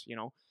around us, you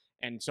know?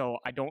 And so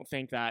I don't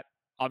think that,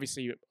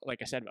 obviously, like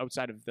I said,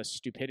 outside of the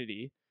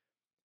stupidity,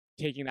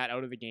 taking that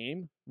out of the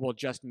game will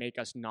just make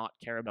us not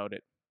care about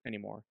it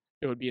anymore.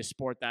 It would be a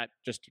sport that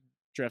just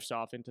drifts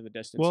off into the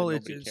distance. Well, and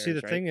nobody cares, see,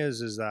 the right? thing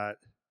is that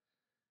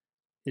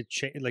it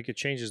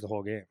changes the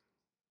whole game.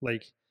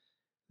 Like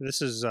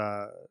this is,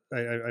 I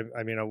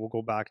mean, I will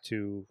go back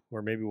to,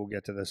 or maybe we'll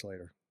get to this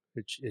later.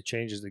 It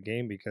changes the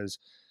game because,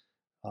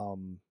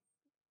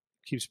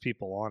 keeps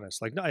people honest.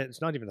 Like, no,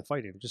 it's not even the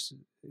fighting, just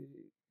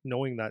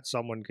knowing that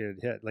someone could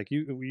hit. Like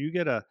when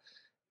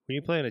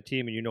you play on a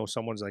team and you know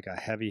someone's like a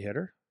heavy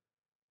hitter,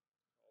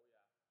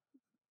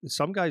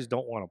 some guys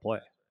don't want to play.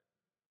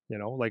 You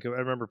know, like I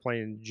remember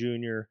playing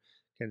junior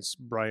against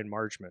Brian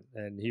Marchment,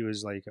 and he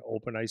was like an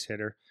open ice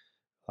hitter,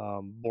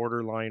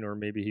 borderline, or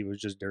maybe he was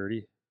just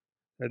dirty.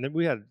 And then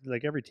we had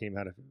like every team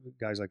had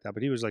guys like that,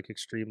 but he was like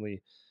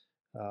extremely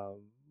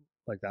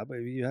like that. But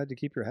you had to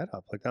keep your head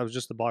up. Like that was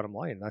just the bottom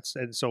line.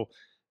 So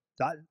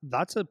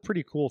that's a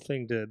pretty cool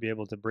thing to be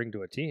able to bring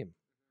to a team,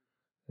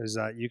 is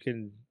that you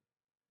can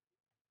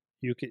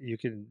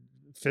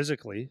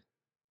physically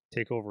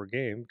take over a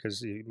game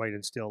because you might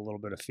instill a little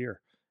bit of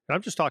fear. And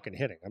I'm just talking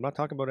hitting. I'm not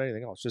talking about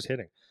anything else. Just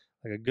hitting.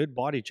 Like a good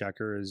body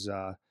checker is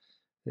a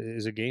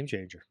game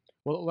changer.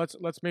 Well, let's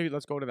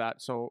go to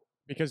that. So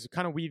because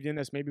kind of weaved in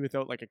this, maybe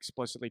without like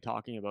explicitly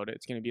talking about it,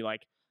 it's going to be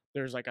like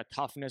there's like a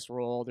toughness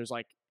role. There's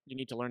like you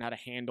need to learn how to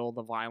handle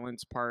the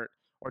violence part,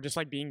 or just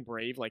like being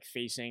brave, like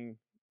facing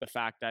the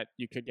fact that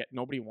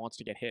nobody wants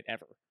to get hit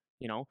ever,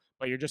 you know,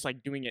 but you're just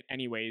like doing it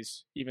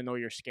anyways, even though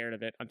you're scared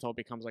of it until it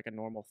becomes like a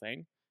normal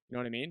thing. You know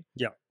what I mean?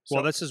 Yeah. So,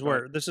 well, this is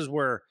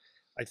where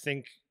I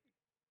think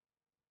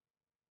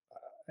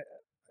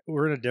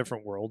we're in a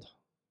different world.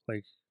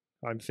 Like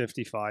I'm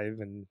 55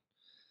 and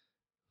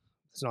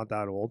it's not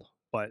that old,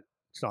 but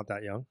it's not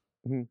that young.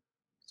 Mm-hmm.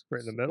 It's right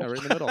in the middle. Yeah, right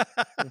in the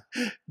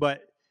middle.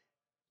 But,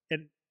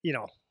 and you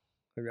know,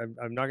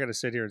 I'm not going to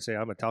sit here and say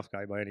I'm a tough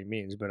guy by any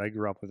means, but I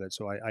grew up with it.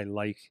 So I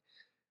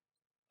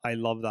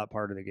love that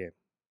part of the game.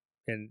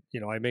 And, you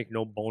know, I make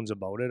no bones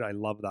about it. I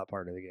love that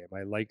part of the game.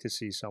 I like to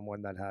see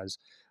someone that has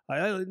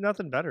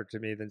nothing better to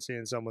me than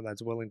seeing someone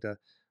that's willing to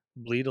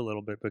bleed a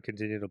little bit, but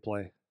continue to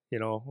play, you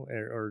know,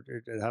 or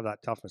have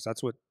that toughness.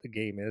 That's what the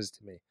game is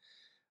to me.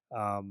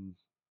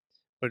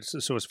 But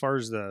so as far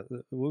as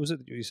what was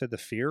it you said, the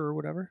fear or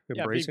whatever?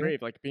 Yeah, being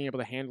brave, like being able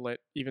to handle it,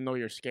 even though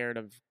you're scared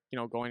of, you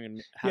know, going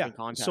and having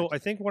contact. So I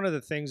think one of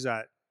the things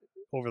that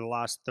over the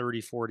last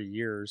 30, 40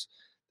 years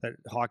that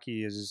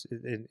hockey is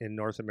in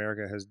North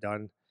America has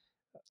done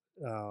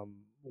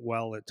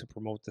well to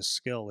promote the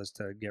skill is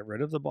to get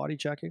rid of the body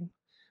checking.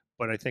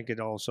 But I think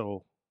it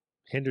also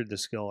hindered the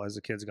skill as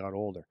the kids got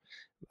older.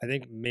 I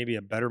think maybe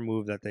a better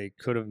move that they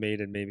could have made,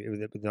 and maybe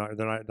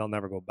they'll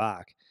never go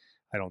back,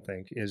 I don't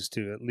think, is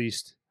to at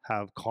least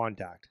have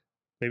contact.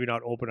 Maybe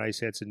not open ice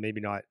hits, and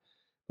maybe not,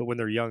 but when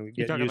they're young,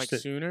 get used to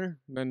sooner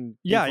than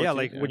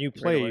like when you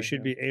play, you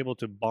should be able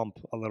to bump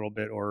a little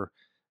bit, or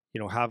you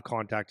know, have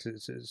contact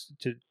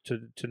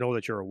to know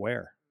that you're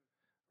aware,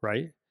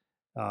 right?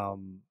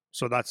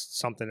 So that's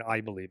something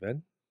I believe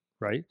in,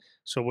 right?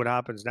 So what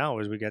happens now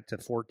is we get to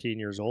 14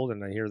 years old,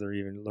 and I hear they're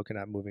even looking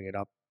at moving it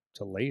up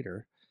to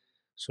later.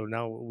 So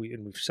now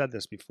we've said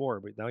this before,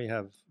 but now you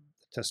have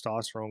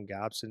testosterone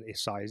gaps and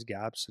size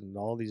gaps and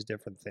all these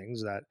different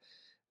things that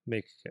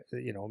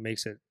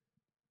makes it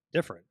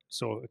different.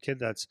 So a kid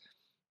that's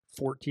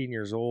 14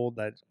 years old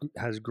that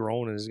has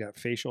grown and has got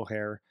facial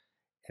hair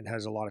and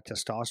has a lot of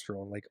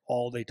testosterone, like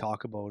all they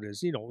talk about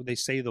is, they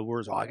say the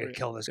words, "Oh, I'm gonna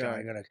kill this guy.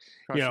 I'm gonna,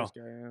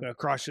 gonna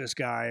crush this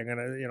guy. I'm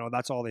gonna,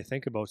 that's all they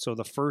think about." So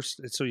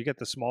so you get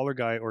the smaller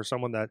guy or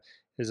someone that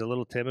is a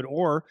little timid,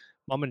 or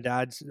mom and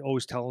dad's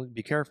always telling,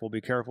 "Be careful,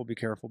 be careful, be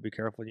careful, be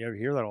careful." And you ever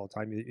hear that all the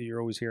time. You're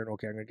always hearing,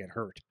 "Okay, I'm gonna get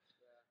hurt."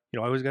 I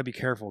always gotta be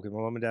careful because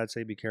my mom and dad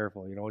say, "Be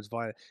careful." It's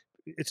violent.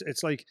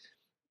 It's like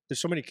there's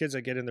so many kids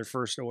that get in their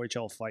first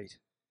OHL fight,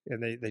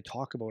 and they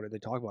talk about it. They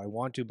talk about, "I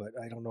want to, but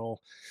I don't know."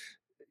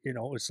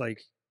 It's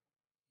like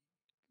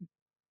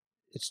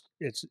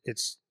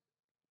it's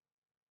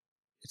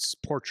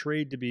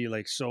portrayed to be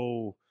like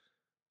so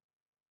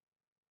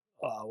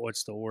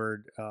what's the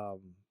word,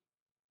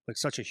 like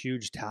such a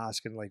huge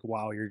task, and like,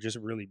 wow, you're just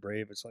really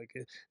brave. It's like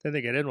then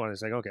they get in one,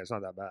 it's like, okay, it's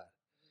not that bad.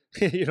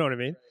 You know what I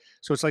mean?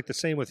 So it's like the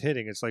same with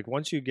hitting. It's like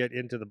once you get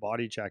into the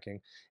body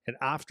checking, and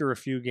after a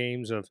few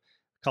games of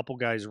a couple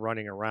guys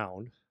running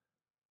around,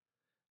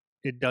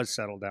 it does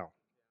settle down,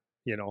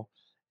 you know.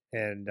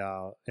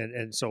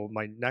 And so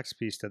my next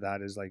piece to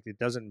that is like, it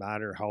doesn't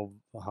matter how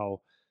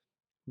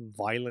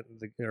violent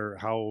or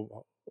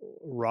how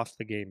rough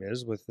the game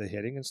is with the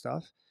hitting and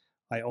stuff.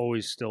 I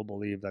always still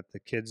believe that the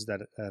kids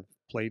that have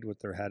played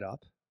with their head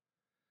up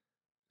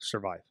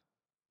survive.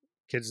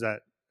 Kids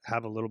that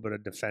have a little bit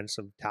of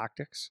defensive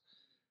tactics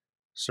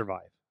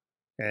survive.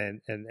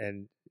 And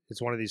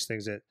it's one of these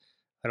things that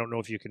I don't know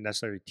if you can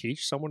necessarily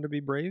teach someone to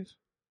be brave.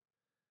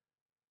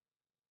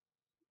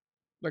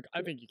 Like,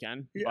 I think you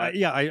can.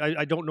 Yeah,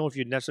 I don't know if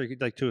you'd necessarily,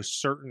 like, to a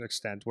certain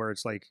extent where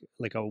it's like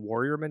a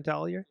warrior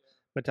mentality.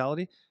 But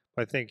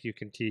I think you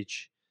can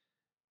teach.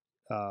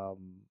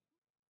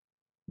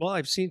 Well,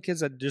 I've seen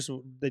kids that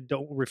they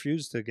don't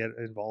refuse to get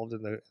involved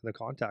in the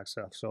contact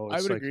stuff. So it's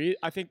I would agree.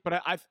 I think,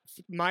 but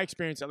my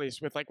experience, at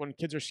least, with like when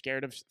kids are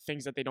scared of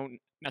things that they don't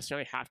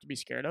necessarily have to be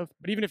scared of.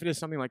 But even if it is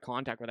something like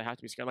contact where they have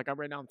to be scared, like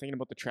right now I'm thinking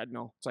about the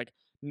treadmill. It's like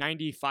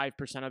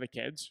 95% of the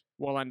kids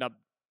will end up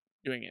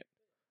doing it,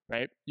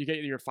 right? You get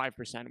your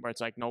 5% where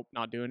it's like, nope,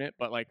 not doing it.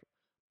 But like,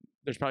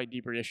 there's probably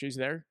deeper issues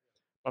there.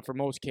 But for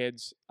most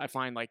kids, I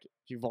find like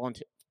if you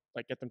volunteer,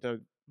 like get them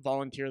to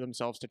volunteer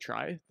themselves to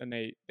try, then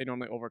they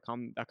normally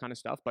overcome that kind of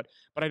stuff. But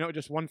I know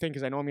just one thing,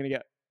 because I know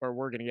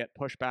we're gonna get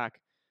pushback,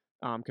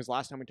 because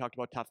last time we talked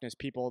about toughness,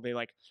 people, they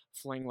like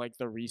fling like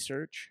the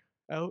research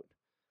out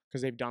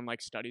because they've done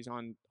like studies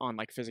on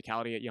like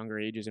physicality at younger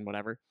ages and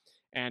whatever.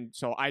 And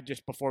so I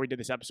just, before we did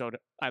this episode,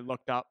 I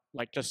looked up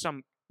like just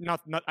some,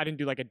 not I didn't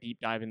do like a deep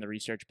dive in the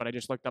research, but I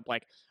just looked up,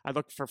 like I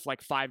looked for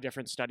like 5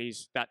 different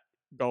studies that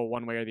go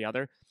one way or the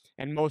other,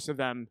 and most of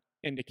them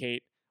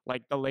indicate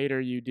like the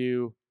later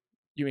you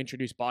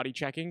introduce body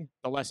checking,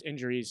 the less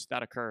injuries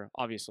that occur,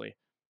 obviously,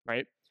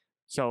 right?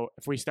 So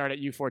if we start at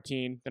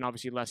U14, then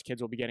obviously less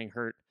kids will be getting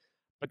hurt.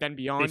 But then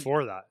beyond,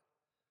 before that,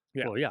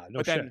 yeah, well, yeah, no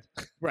but shit. Then,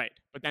 right?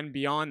 But then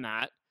beyond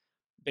that,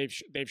 they've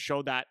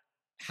showed that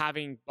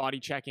having body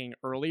checking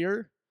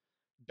earlier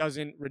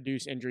doesn't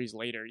reduce injuries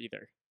later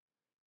either.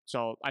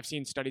 So I've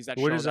seen studies that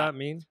show that. What does that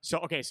mean? So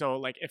okay, so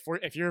like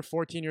if you're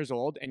 14 years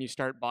old and you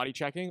start body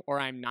checking, or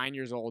I'm 9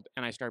 years old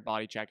and I start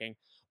body checking,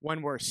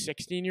 when we're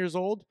 16 years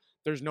old,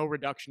 there's no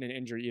reduction in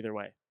injury either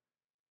way.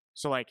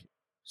 So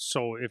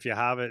if you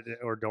have it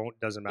or don't,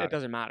 doesn't matter. It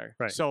doesn't matter.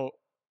 Right. So,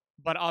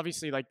 but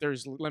obviously, like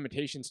there's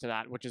limitations to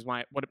that, which is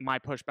my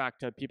pushback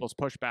to people's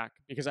pushback,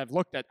 because I've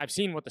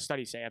seen what the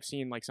studies say. I've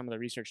seen like some of the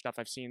research stuff.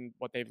 I've seen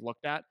what they've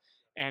looked at,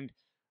 and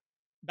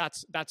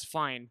that's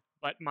fine.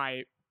 But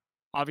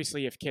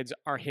obviously, if kids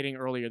are hitting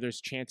earlier,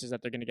 there's chances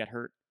that they're going to get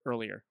hurt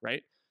earlier,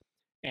 right?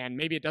 And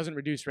maybe it doesn't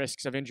reduce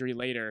risks of injury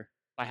later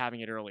by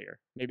having it earlier.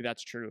 Maybe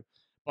that's true.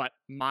 But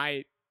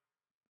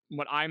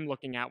what I'm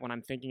looking at when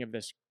I'm thinking of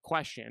this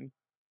question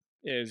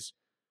is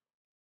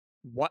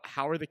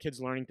how are the kids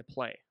learning to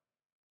play?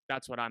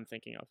 That's what I'm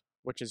thinking of,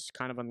 which is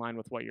kind of in line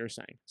with what you're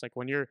saying. It's like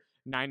when you're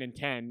 9 and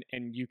 10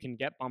 and you can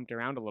get bumped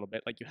around a little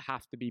bit, like you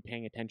have to be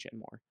paying attention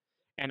more.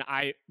 And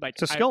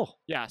it's a skill.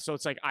 Yeah. So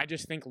it's like, I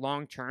just think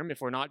long term, if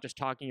we're not just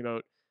talking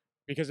about,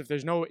 because if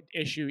there's no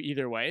issue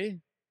either way,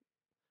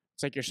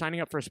 it's like you're signing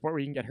up for a sport where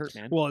you can get hurt,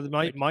 man. Well,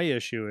 my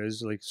issue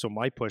is like, so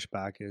my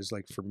pushback is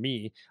like, for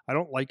me, I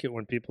don't like it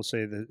when people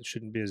say that it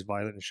shouldn't be as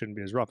violent and shouldn't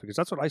be as rough, because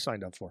that's what I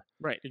signed up for.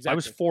 Right, exactly. I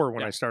was 4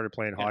 when I started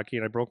playing hockey,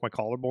 and I broke my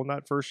collarbone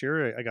that first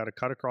year. I got a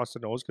cut across the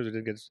nose because it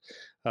didn't get,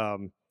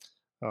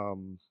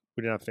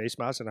 we didn't have face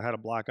masks, and I had a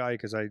black eye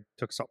because I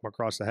took something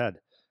across the head.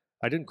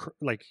 I didn't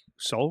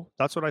so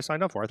that's what I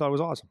signed up for. I thought it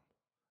was awesome.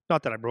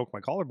 Not that I broke my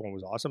collarbone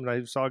was awesome, and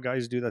I saw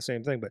guys do that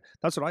same thing, but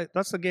that's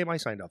the game I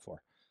signed up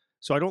for.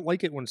 So I don't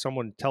like it when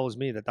someone tells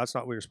me that that's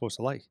not what you're supposed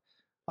to like.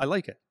 I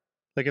like it.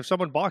 Like if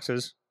someone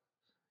boxes,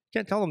 you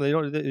can't tell them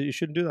you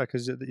shouldn't do that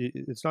because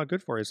it's not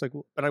good for you. It's like,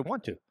 but I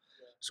want to.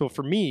 So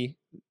for me,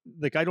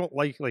 like I don't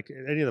like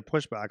any of the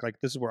pushback.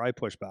 Like this is where I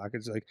push back.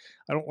 It's like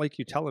I don't like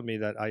you telling me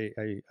that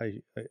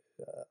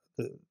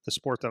the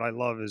sport that I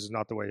love is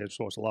not the way you're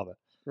supposed to love it.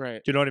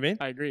 Right. Do you know what I mean?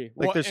 I agree.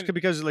 Like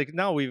because like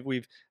now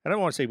we've I don't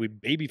want to say we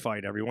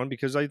babyfied everyone,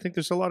 because I think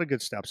there's a lot of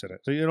good steps in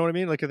it. So you know what I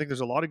mean? Like I think there's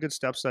a lot of good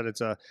steps that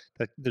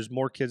that there's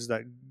more kids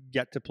that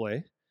get to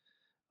play.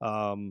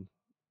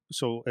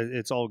 so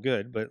it's all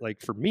good. But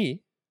like for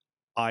me,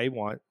 I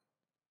want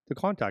the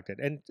contact it.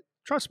 And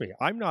trust me,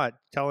 I'm not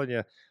telling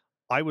you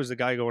I was the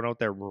guy going out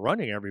there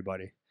running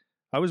everybody.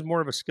 I was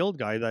more of a skilled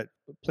guy that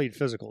played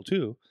physical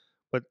too,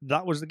 but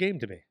that was the game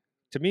to me.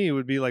 To me, it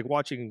would be like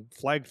watching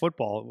flag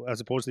football as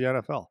opposed to the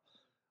NFL.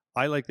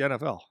 I like the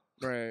NFL.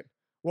 Right.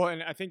 Well,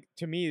 and I think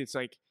to me, it's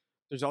like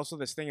there's also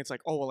this thing. It's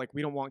like, oh, well, like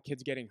we don't want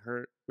kids getting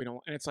hurt. We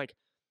don't, and it's like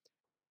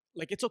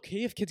it's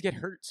okay if kids get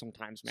hurt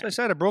sometimes, man. So I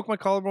said I broke my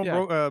collarbone,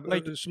 Yeah,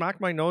 like-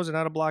 smacked my nose, and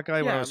had a black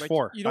eye when I was like,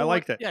 4. you I don't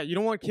liked want, it. Yeah, you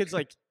don't want kids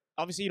like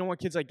obviously you don't want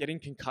kids like getting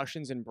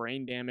concussions and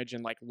brain damage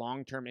and like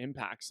long-term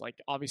impacts. Like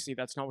obviously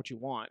that's not what you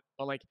want.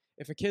 But like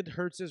if a kid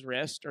hurts his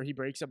wrist or he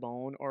breaks a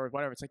bone or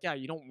whatever, it's like yeah,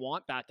 you don't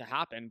want that to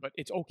happen, but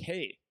it's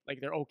okay. Like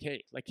they're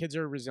okay. Like kids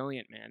are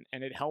resilient, man,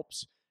 and it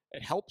helps.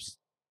 It helps.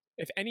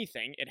 If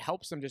anything, it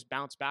helps them just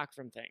bounce back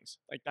from things.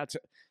 Like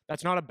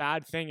that's not a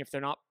bad thing if they're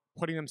not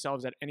putting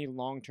themselves at any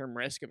long-term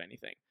risk of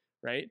anything,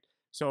 right?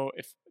 So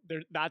if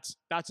there, that's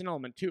an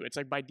element too. It's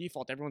like by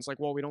default, everyone's like,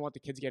 well, we don't want the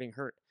kids getting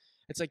hurt.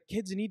 It's like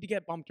kids need to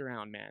get bumped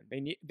around, man.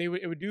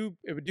 It would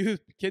do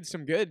kids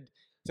some good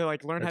to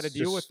like learn how to That's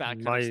deal with just that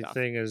kind my of stuff.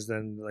 thing is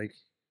then like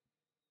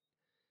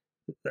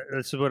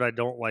that's what I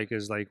don't like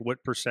is like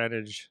what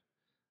percentage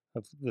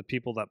of the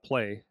people that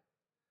play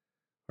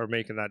are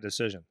making that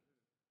decision.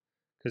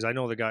 Because I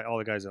know all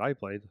the guys that I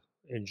played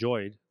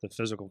enjoyed the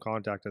physical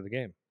contact of the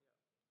game.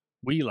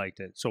 We liked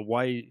it. So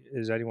why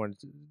is anyone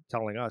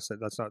telling us that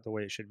that's not the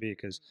way it should be?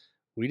 Because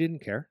we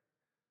didn't care.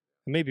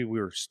 Maybe we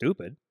were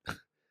stupid,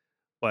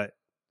 but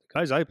the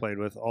guys I played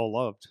with all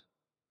loved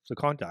the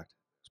contact.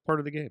 It's part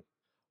of the game.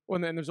 Well,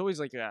 and then there's always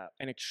like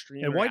an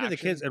extreme. And why do the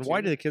reaction kids? And to-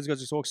 why do the kids get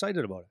so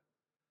excited about it?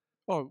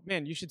 Oh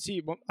man, you should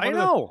see. I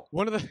know.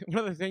 One of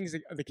the things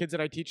that the kids that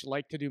I teach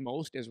like to do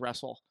most is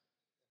wrestle.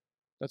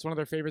 That's one of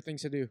their favorite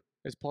things to do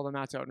is pull the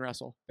mats out and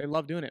wrestle. They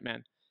love doing it,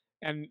 man.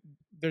 And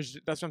that's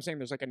what I'm saying.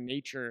 There's like a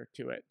nature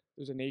to it.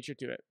 There's a nature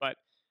to it. But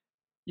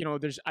you know,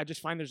 I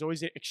just find there's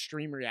always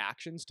extreme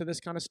reactions to this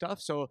kind of stuff.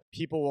 So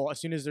people will, as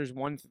soon as there's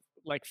one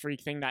like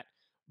freak thing that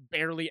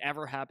barely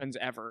ever happens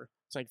ever,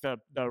 it's like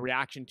the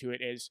reaction to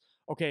it is,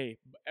 okay,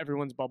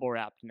 everyone's bubble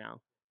wrapped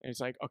now. And it's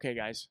like, okay,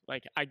 guys,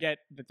 like I get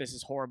that this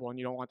is horrible and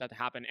you don't want that to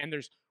happen. And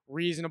there's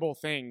reasonable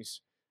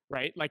things,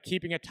 right? Like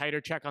keeping a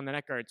tighter check on the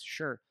neck guards.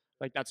 Sure.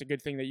 Like that's a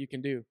good thing that you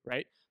can do,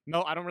 right?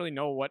 No, I don't really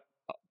know what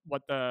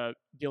the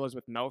deal is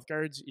with mouth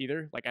guards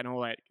either. Like I know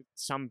like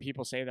some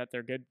people say that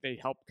they're good, they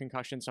help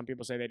concussions. Some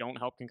people say they don't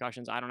help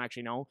concussions. I don't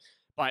actually know,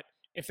 but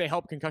if they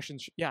help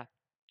concussions, yeah,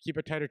 keep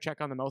a tighter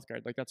check on the mouth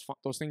guard. Like that's fun.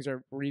 Those things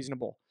are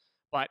reasonable.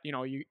 But you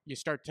know, you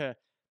start to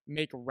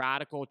make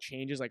radical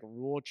changes, like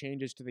rule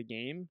changes to the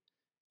game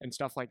and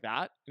stuff like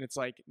that, and it's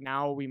like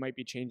now we might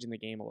be changing the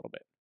game a little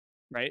bit,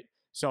 right?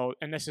 So,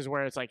 and this is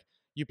where it's like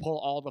you pull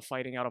all the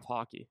fighting out of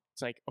hockey.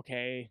 It's like,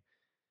 okay,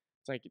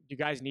 it's like, do you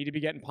guys need to be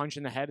getting punched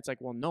in the head? It's like,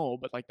 well, no,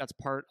 but like that's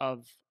part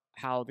of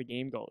how the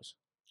game goes.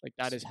 Like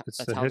that's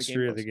the how history the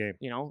game of goes, the game.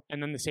 you know.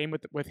 And then the same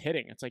with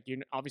hitting. It's like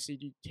you obviously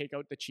you take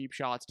out the cheap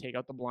shots, take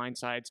out the blind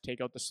sides,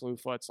 take out the slew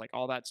foots, like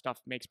all that stuff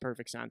makes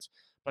perfect sense.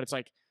 But it's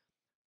like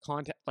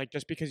contact, like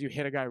just because you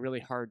hit a guy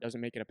really hard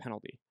doesn't make it a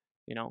penalty,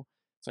 you know.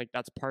 It's like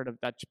that's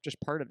just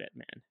part of it,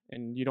 man.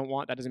 And you don't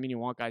want that doesn't mean you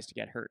want guys to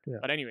get hurt. Yeah.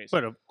 But anyways,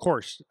 But of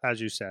course, as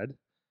you said,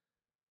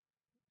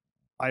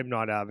 I'm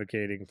not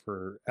advocating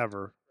for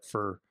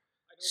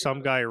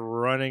some guy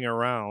running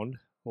around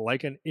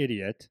like an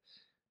idiot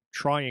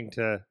trying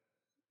to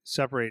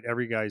separate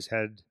every guy's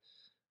head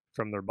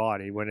from their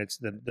body when it's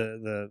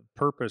the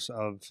purpose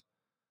of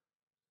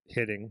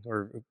hitting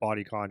or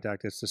body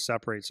contact is to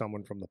separate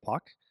someone from the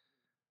puck.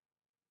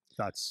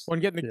 That's when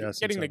getting the essence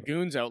getting the of it.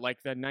 goons out,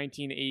 like the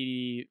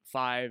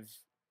 1985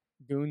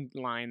 goon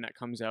line that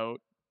comes out,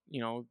 you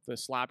know, the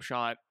slap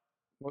shot.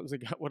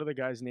 What are the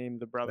guys named?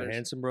 The brothers. The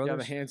Hanson Yeah, brothers.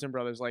 the Hanson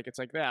brothers. Like it's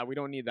like, yeah, we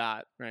don't need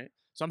that, right?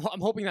 So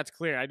I'm hoping that's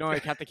clear. I know I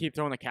have to keep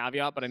throwing the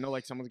caveat, but I know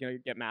like someone's gonna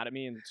get mad at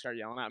me and start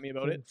yelling at me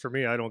about it. For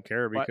me, I don't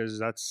care But-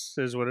 because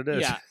is what it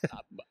is. Yeah,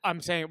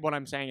 what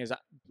I'm saying is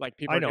like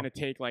people I are know. gonna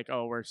take like,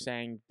 oh, we're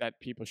saying that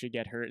people should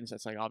get hurt, and so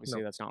it's like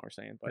obviously No. that's not what we're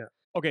saying. But Yeah.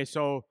 okay,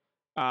 so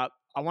I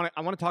want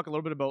to talk a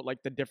little bit about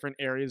like the different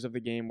areas of the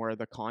game where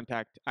the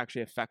contact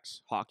actually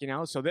affects hockey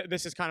now. So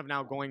this is kind of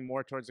now going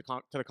more towards to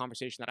the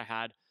conversation that I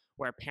had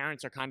where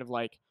parents are kind of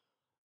like,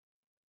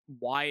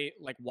 why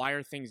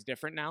are things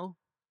different now?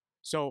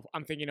 So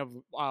I'm thinking of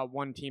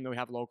one team that we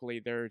have locally,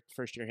 their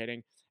first year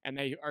hitting, and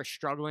they are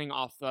struggling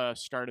off the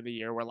start of the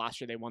year where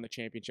last year they won the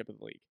championship of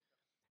the league.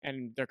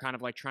 And they're kind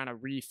of like trying to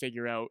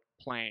refigure out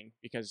playing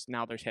because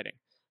now there's hitting.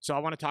 So I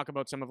want to talk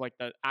about some of like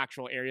the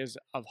actual areas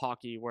of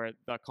hockey where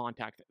the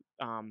contact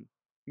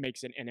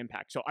makes an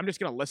impact. So I'm just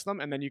going to list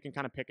them and then you can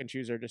kind of pick and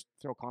choose or just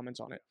throw comments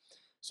on it.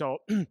 So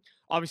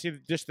obviously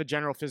just the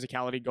general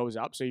physicality goes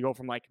up. So you go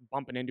from like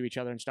bumping into each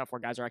other and stuff where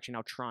guys are actually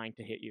now trying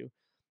to hit you.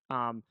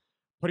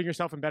 Putting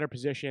yourself in better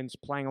positions,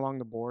 playing along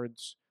the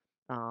boards,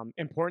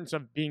 importance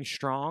of being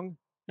strong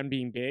and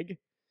being big,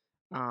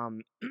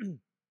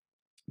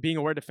 being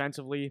aware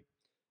defensively,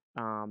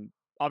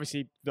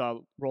 obviously the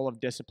role of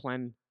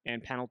discipline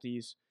and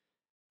penalties,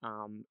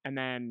 And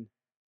then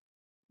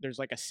there's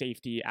like a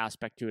safety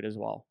aspect to it as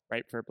well,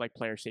 right? For like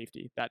player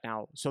safety that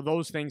now, so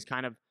those things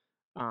kind of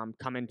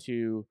come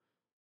into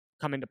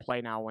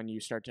play now when you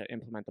start to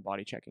implement the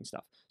body checking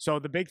stuff. So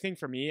the big thing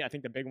for me, I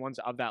think the big ones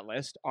of that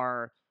list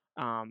are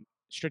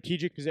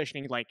strategic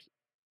positioning, like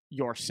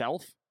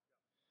yourself,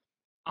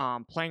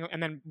 playing,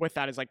 and then with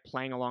that is like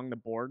playing along the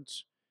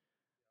boards.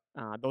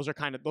 Those are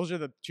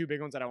the two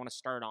big ones that I want to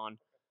start on,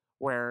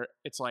 where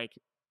it's like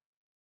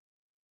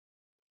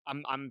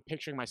I'm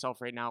picturing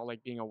myself right now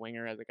like being a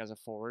winger as a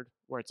forward,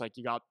 where it's like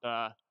you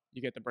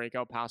get the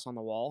breakout pass on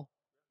the wall,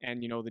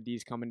 and the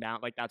D's coming down,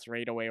 like that's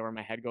right away where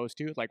my head goes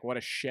to. Like what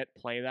a shit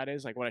play that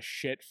is, like what a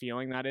shit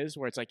feeling that is,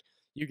 where it's like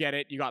you get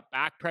it, you got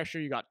back pressure,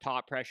 you got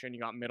top pressure, and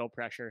you got middle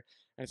pressure,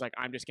 and it's like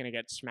I'm just gonna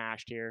get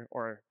smashed here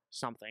or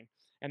something,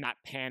 and that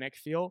panic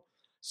feel.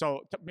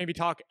 So maybe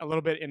talk a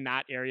little bit in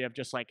that area of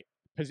just like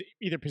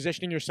either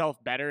positioning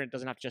yourself better, it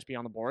doesn't have to just be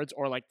on the boards,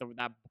 or like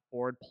that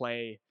board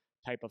play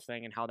type of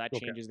thing and how that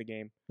changes the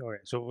game. Okay,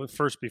 so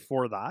first,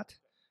 before that,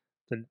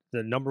 the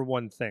number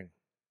one thing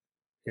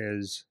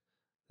is,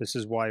 this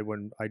is why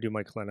when I do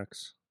my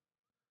clinics,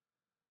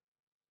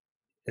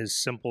 as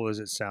simple as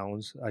it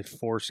sounds, I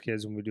force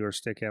kids when we do our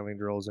stick handling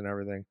drills and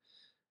everything,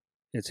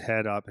 it's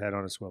head up, head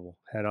on a swivel,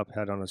 head up,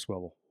 head on a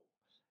swivel.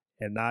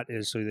 And that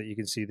is so that you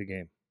can see the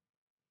game.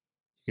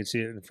 You can see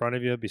it in front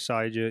of you,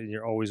 beside you, and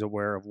you're always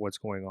aware of what's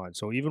going on.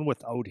 So even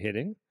without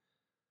hitting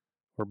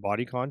or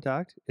body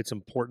contact, it's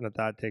important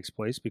that takes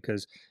place,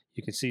 because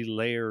you can see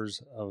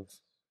layers of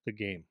the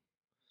game.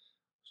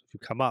 So if you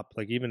come up,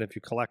 like even if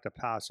you collect a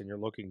pass and you're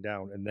looking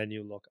down and then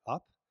you look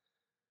up,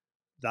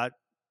 that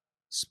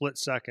split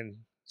second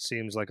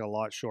seems like a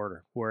lot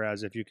shorter.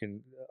 Whereas if you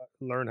can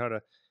learn how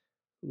to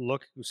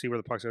look, see where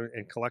the puck's going,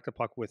 and collect the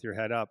puck with your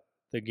head up,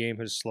 the game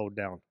has slowed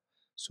down.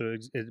 So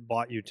it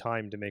bought you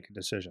time to make a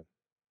decision.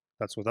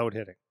 That's without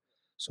hitting.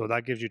 So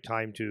that gives you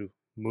time to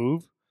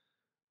move,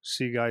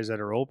 see guys that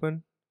are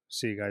open,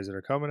 see guys that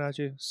are coming at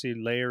you, see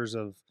layers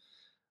of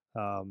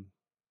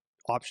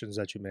options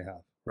that you may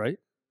have, right?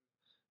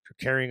 If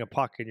you're carrying a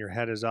puck and your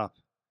head is up,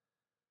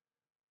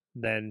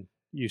 then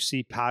you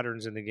see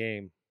patterns in the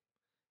game.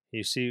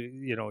 You see,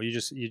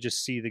 you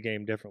just see the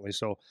game differently.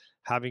 So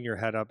having your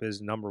head up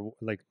is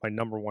my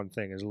number one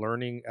thing, is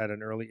learning at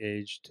an early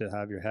age to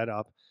have your head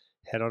up,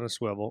 head on a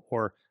swivel,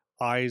 or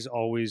eyes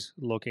always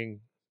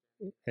looking,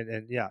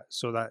 and yeah,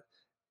 so that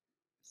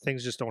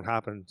things just don't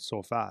happen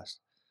so fast.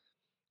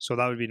 So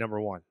that would be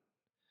number one.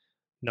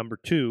 Number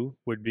two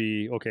would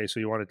be, okay, so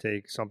you want to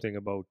take something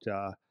about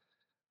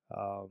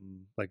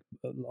like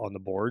on the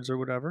boards or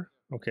whatever.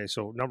 Okay,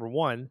 so number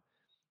one,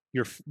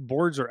 your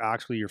boards are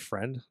actually your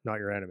friend, not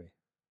your enemy.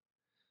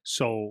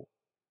 So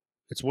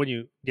it's when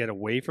you get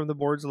away from the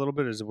boards a little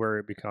bit is where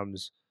it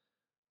becomes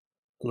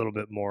a little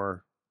bit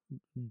more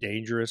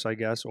dangerous, I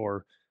guess,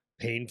 or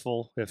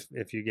painful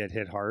if you get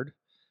hit hard.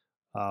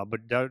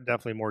 But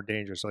definitely more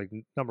dangerous. Like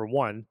number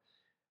one,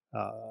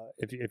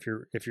 if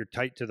you're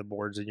tight to the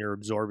boards and you're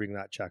absorbing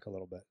that check a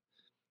little bit,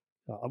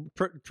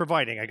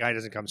 providing a guy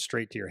doesn't come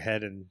straight to your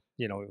head and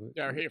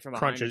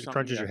crunches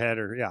your head,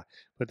 or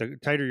But the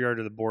tighter you are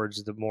to the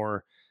boards,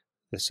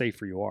 the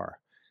safer you are.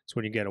 So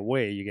when you get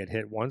away, you get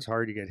hit once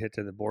hard, you get hit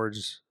to the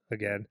boards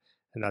again,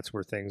 and that's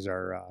where things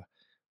are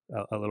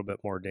a little bit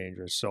more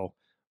dangerous. So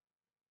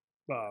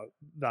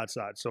that's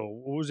that. So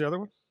what was the other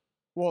one?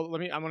 Well,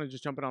 I want to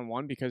just jump in on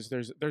one, because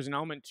there's an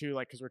element too,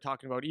 like, because we're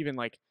talking about even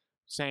like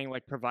saying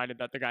like provided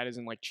that the guy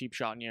doesn't like cheap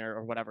shot in the air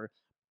or whatever,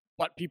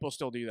 but people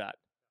still do that.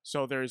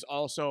 So there's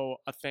also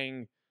a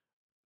thing,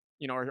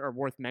 or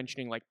worth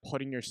mentioning, like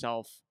putting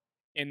yourself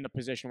in the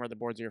position where the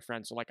boards are your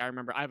friend. So like I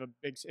remember I have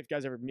if you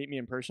guys ever meet me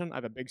in person, I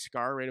have a big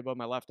scar right above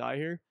my left eye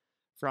here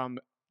from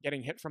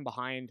getting hit from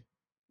behind,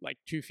 like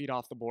 2 feet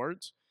off the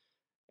boards.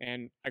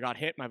 And I got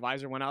hit, my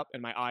visor went up,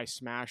 and my eye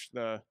smashed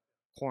the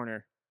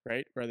corner,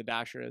 right where the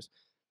dasher is.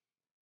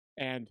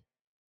 And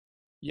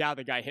yeah,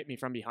 the guy hit me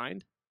from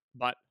behind,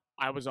 but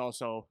I was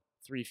also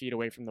 3 feet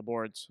away from the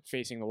boards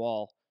facing the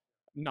wall,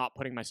 not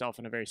putting myself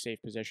in a very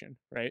safe position,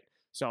 right?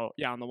 So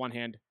yeah, on the one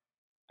hand,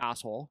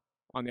 asshole.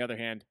 On the other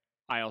hand,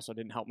 I also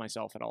didn't help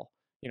myself at all,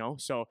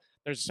 So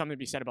there's something to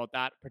be said about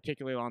that,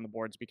 particularly on the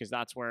boards, because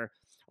that's where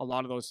a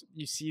lot of those,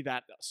 you see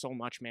that so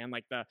much, man.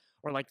 Like the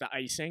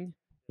icing,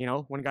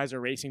 when guys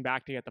are racing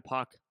back to get the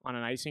puck on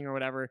an icing or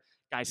whatever,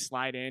 guys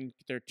slide in,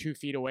 they're 2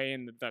 feet away,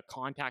 and the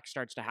contact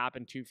starts to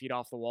happen 2 feet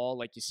off the wall.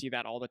 Like you see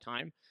that all the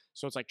time.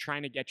 So it's like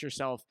trying to get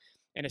yourself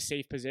in a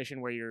safe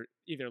position where you're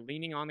either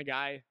leaning on the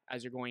guy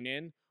as you're going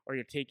in, or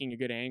you're taking a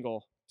good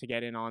angle to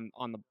get in on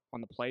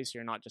the play, so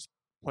you're not just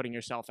putting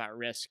yourself at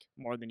risk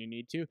more than you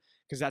need to,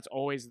 because that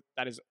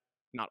is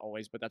not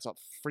always, but that's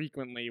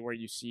frequently where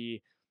you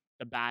see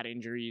the bad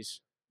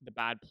injuries, the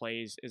bad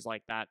plays, is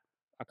like that,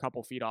 a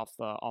couple feet off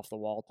the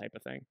wall type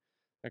of thing.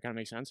 That kind of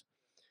makes sense.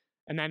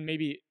 And then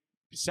maybe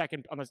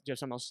second, unless do you have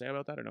something else to say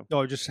about that or no?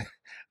 No, just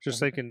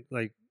thinking,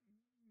 like,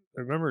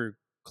 I remember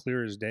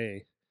clear as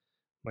day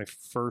my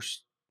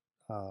first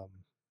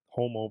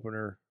home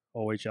opener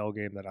OHL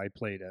game that I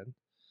played in.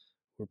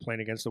 We're playing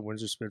against the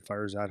Windsor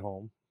Spitfires at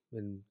home.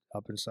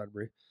 up in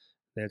Sudbury.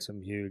 They had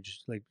some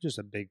huge, like just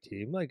a big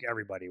team, like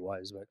everybody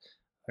was. But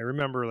I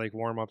remember like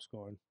warm ups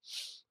going,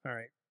 all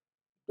right,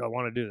 I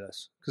want to do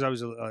this because I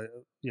was a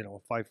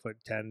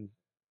 5'10",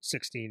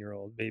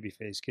 16-year-old baby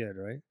face kid,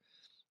 right?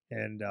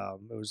 And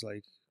it was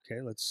like,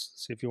 okay, let's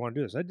see if you want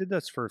to do this. I did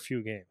this for a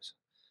few games,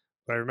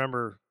 but I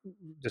remember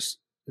just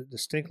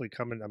distinctly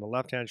coming. I'm a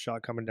left-hand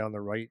shot coming down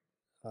the right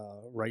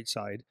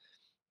side.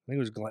 I think it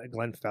was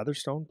Glenn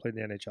Featherstone, played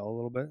in the NHL a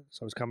little bit,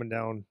 so I was coming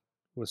down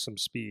with some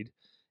speed.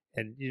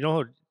 And you know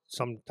how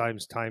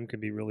sometimes time can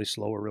be really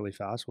slow or really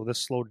fast? Well,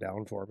 this slowed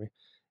down for me.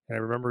 And I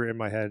remember in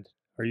my head,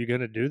 are you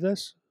going to do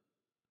this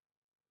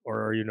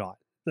or are you not?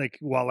 Like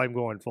while I'm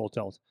going full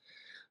tilt.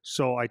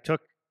 So I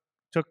took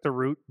the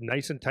route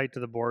nice and tight to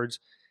the boards,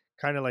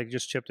 kind of like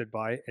just chipped it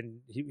by. And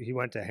he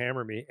went to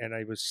hammer me and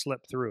I was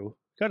slipped through.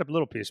 Got a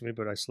little piece of me,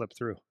 but I slipped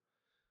through.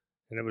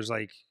 And it was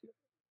like,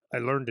 I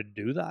learned to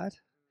do that.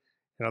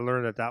 And I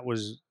learned that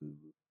was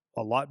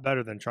a lot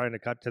better than trying to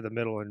cut to the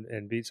middle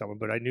and beat someone.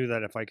 But I knew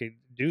that if I could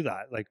do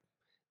that, like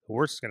the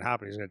worst that's going to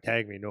happen, he's going to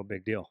tag me, no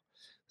big deal.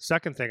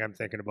 Second thing I'm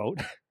thinking about,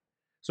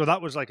 so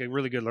that was like a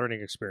really good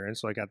learning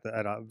experience, like at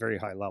a very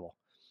high level.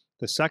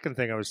 The second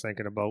thing I was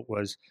thinking about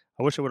was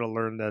I wish I would have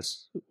learned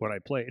this when I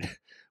played.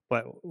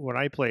 But when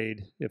I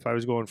played, if I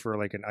was going for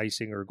like an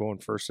icing or going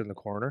first in the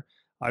corner,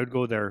 I would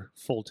go there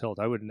full tilt.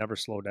 I would never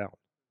slow down.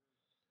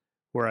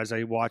 Whereas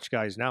I watch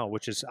guys now,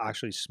 which is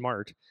actually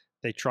smart,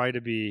 they try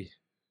to be,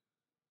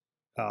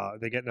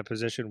 they get in a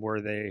position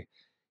where they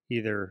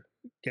either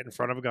get in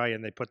front of a guy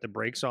and they put the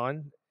brakes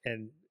on,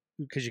 and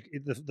because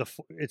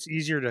it's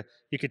easier to,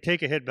 you could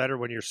take a hit better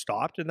when you're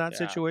stopped in that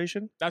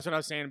situation. That's what I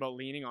was saying about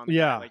leaning on the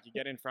Yeah. guy. Like you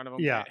get in front of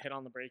him, hit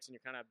on the brakes, and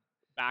you're kind of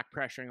back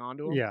pressuring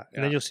onto him. Yeah,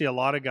 and then you'll see a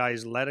lot of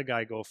guys let a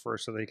guy go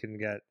first so they can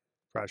get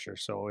pressure.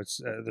 So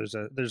it's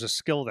there's a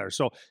skill there.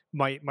 So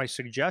my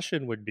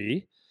suggestion would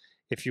be,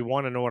 if you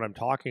want to know what I'm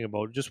talking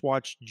about, just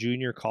watch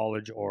junior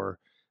college or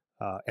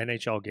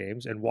NHL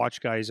games and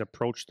watch guys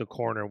approach the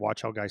corner.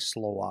 Watch how guys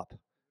slow up,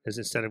 as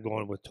instead of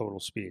going with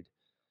total speed.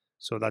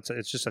 So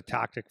it's just a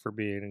tactic for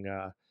being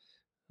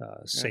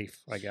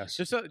safe, I guess.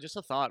 Just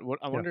a thought.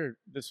 I wonder,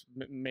 this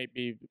may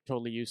be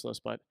totally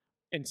useless, but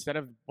instead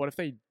of, what if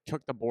they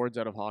took the boards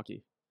out of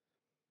hockey?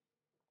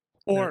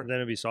 Or then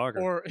it'd be soccer.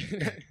 Or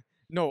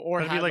no, or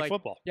it'd be like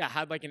football. Yeah,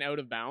 had like an out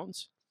of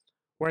bounds,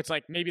 where it's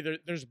like maybe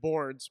there's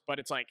boards, but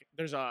it's like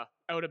there's a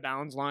out of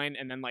bounds line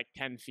and then like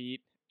 10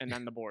 feet and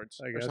then the boards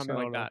or something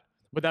like that.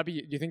 Would that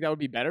be? Do you think that would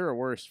be better or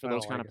worse for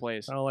those kind of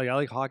plays? I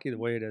like hockey the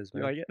way it is,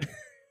 man. You like it?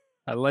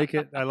 I like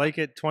it. I like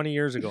it 20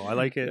 years ago. I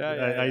like it.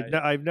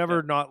 I've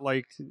never not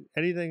liked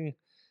anything.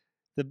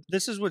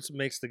 This is what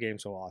makes the game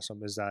so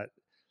awesome, is that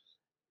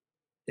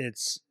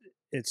it's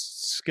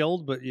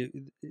skilled, but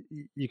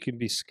you can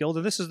be skilled.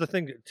 And this is the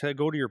thing, to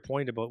go to your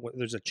point about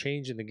there's a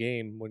change in the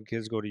game when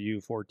kids go to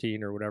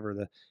U14 or whatever,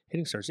 the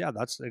hitting starts. Yeah,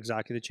 that's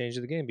exactly the change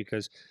of the game,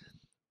 because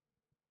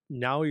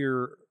now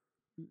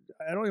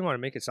I don't even want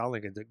to make it sound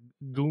like it's a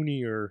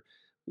goonie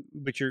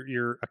but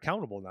you're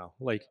accountable now.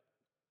 Like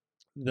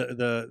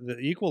the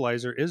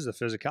equalizer is the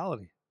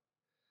physicality.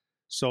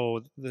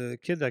 So the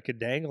kid that could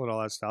dangle and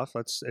all that stuff,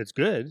 it's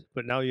good,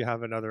 but now you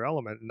have another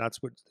element, and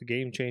that's what the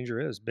game changer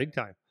is, big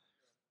time.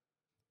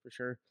 For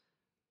sure.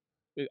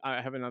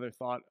 I have another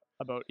thought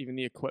about even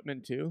the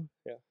equipment too.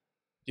 Yeah.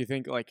 Do you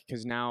think, like,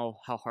 because now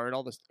how hard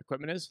all this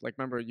equipment is? Like,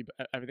 remember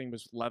everything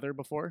was leather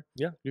before?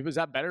 Yeah. Was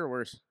that better or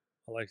worse?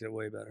 I liked it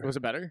way better. Was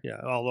it better?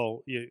 Yeah.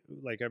 Although I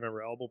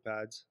remember elbow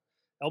pads.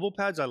 Elbow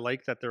pads, I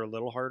like that they're a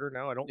little harder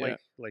now. I don't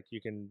like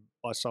you can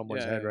bust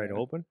someone's head right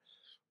open,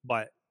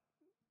 but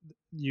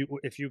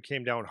if you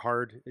came down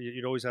hard,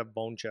 you'd always have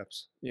bone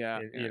chips. Yeah.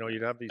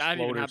 You'd have these that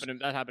floaters.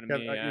 That happened to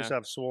me. I used to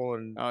have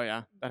swollen. Oh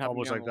yeah, that happened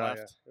almost to me like on the that.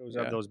 left. Yeah. It always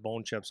have those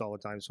bone chips all the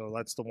time. So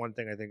that's the one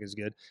thing I think is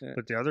good. Yeah.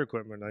 But the other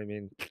equipment, I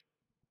mean,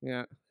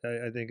 yeah,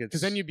 I think it's,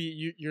 because then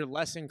you're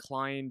less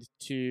inclined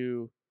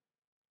to,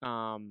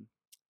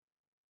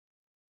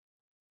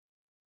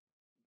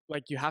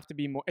 like, you have to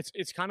be more.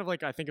 It's kind of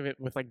like, I think of it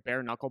with like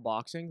bare knuckle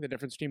boxing. The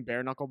difference between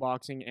bare knuckle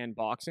boxing and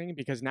boxing,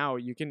 because now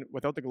you can,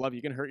 without the glove,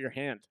 you can hurt your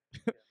hand,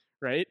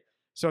 right?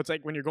 So it's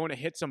like when you're going to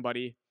hit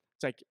somebody,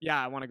 it's like,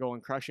 yeah, I want to go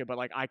and crush it, but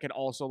like I could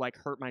also like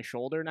hurt my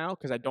shoulder now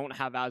because I don't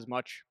have as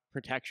much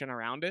protection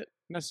around it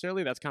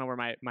necessarily. That's kind of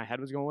where my head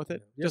was going with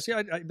it.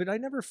 Yeah. But I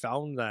never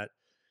found that.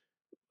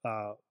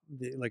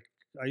 Like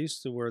I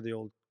used to wear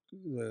the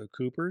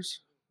Coopers,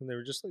 and they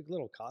were just like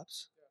little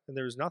cups, and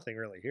there was nothing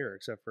really here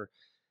except for.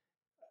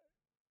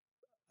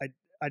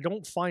 I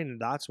don't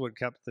find that's what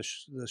kept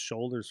the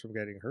shoulders from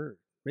getting hurt.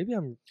 Maybe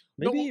I'm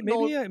a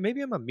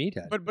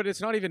meathead. But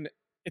it's not even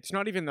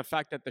the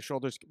fact that the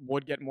shoulders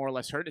would get more or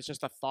less hurt. It's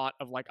just the thought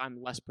of like,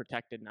 I'm less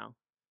protected now,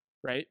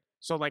 right?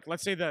 So like,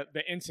 let's say the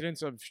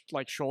incidence of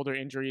like shoulder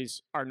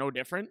injuries are no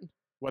different,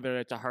 whether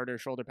it's a harder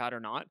shoulder pad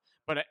or not.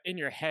 But in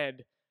your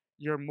head,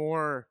 you're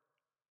more.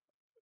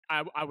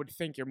 I would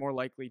think you're more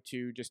likely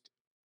to just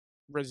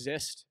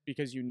resist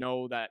because you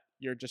know that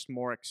you're just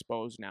more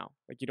exposed now.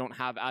 Like you don't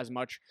have as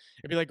much.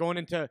 It'd be like going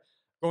into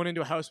going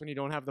into a house when you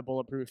don't have the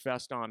bulletproof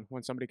vest on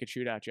when somebody could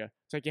shoot at you.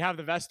 It's like you have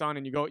the vest on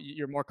and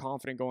you're more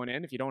confident going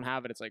in. If you don't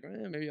have it, it's like,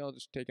 maybe I'll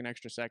just take an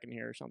extra second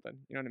here or something.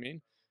 You know what I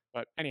mean?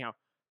 But anyhow,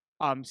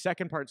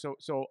 second part.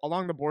 So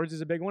along the boards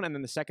is a big one. And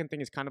then the second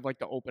thing is kind of like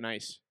the open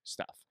ice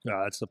stuff.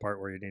 Yeah, that's the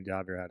part where you need to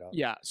have your head up.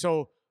 Yeah.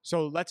 So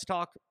let's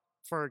talk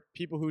for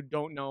people who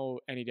don't know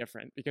any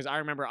different, because I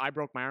remember I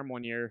broke my arm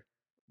one year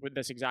with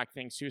this exact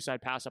thing.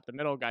 Suicide pass up the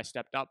middle. Guy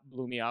stepped up,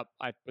 blew me up.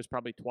 I was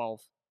probably 12,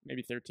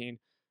 maybe 13.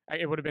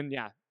 It would have been,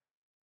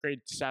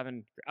 grade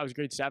 7. I was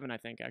grade 7, I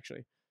think,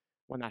 actually,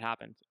 when that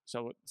happened.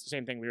 So it's the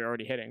same thing we were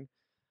already hitting.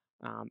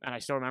 And I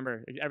still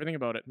remember everything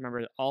about it.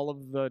 Remember all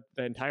of the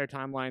entire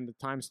timeline, the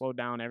time slowed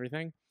down,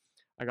 everything.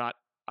 I got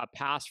a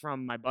pass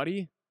from my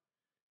buddy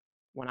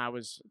when I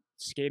was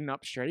skating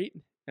up straight,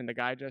 and the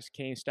guy just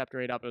stepped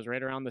right up. It was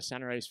right around the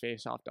center ice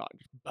face-off dot.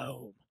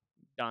 Boom.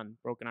 Done.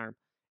 Broken arm.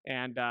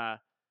 And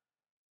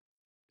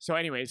so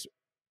anyways,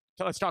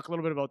 let's talk a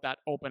little bit about that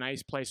open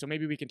ice play. So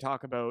maybe we can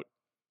talk about,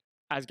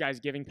 as guys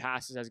giving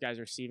passes, as guys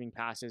receiving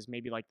passes,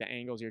 maybe like the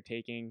angles you're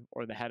taking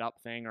or the head up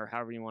thing, or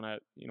however you want to,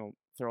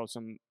 throw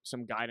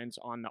some guidance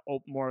on the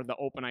more of the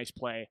open ice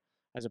play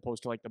as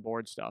opposed to like the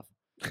board stuff.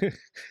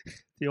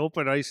 The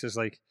open ice is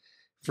like,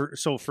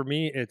 for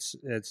me, it's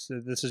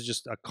this is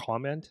just a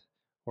comment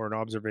or an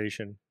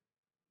observation.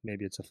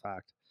 Maybe it's a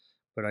fact,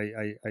 but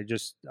I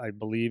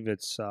believe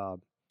it's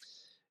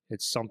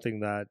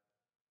something that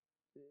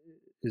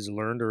is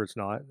learned or it's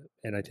not,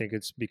 and I think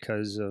it's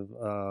because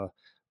of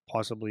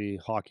possibly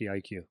hockey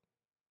IQ,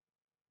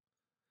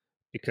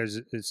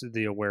 because it's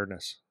the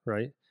awareness,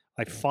 right?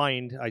 I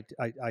find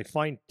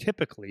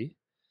typically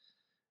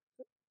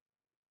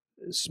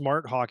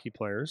smart hockey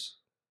players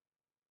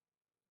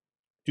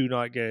do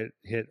not get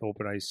hit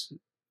open ice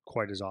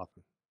quite as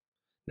often.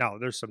 Now,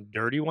 there's some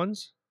dirty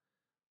ones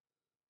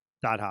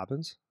that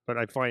happens, but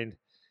I find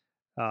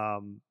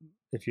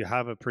if you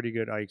have a pretty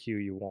good IQ,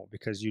 you won't,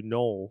 because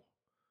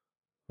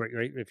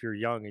right, if you're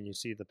young and you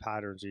see the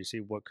patterns, you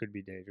see what could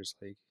be dangerous.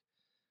 Like,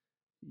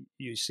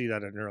 you see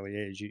that at an early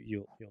age,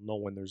 you'll know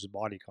when there's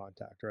body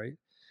contact, right?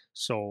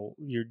 So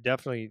you're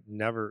definitely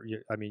never.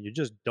 You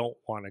just don't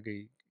want to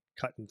be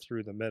cutting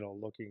through the middle,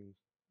 looking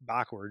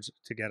backwards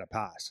to get a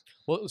pass.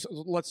 Well,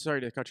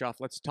 sorry to cut you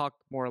off. Let's talk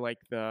more like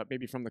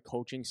maybe from the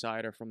coaching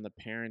side or from the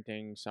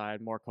parenting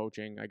side, more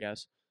coaching, I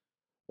guess.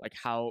 Like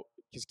how,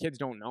 because kids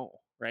don't know,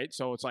 right?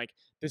 So it's like,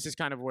 this is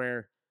kind of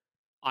where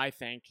I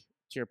think,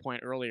 to your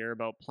point earlier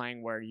about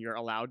playing where you're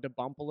allowed to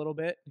bump a little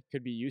bit,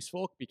 could be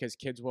useful, because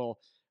kids will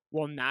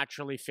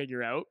naturally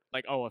figure out,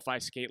 like, oh, if I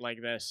skate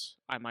like this,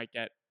 I might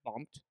get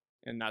bumped,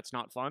 and that's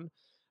not fun.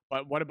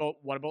 But what about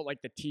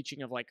like the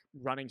teaching of like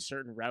running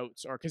certain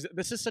routes, or because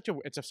this is such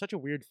a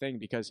weird thing,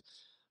 because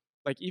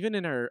like even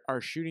in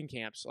our shooting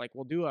camps, like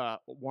we'll do a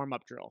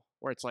warm-up drill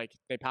where it's like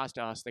they pass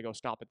to us, they go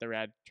stop at the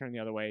red, turn the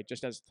other way,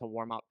 just as to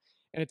warm up.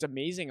 And it's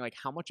amazing like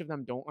how much of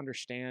them don't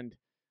understand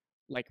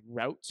like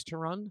routes to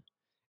run.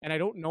 And I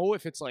don't know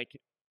if it's like,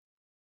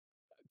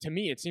 to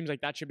me, it seems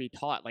like that should be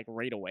taught like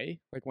right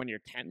away, like when you're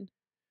 10.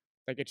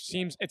 Like it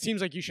seems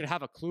like you should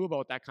have a clue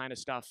about that kind of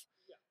stuff.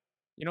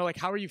 Like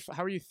how are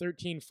you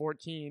 13,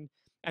 14?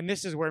 And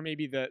this is where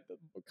maybe the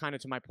kind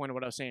of to my point of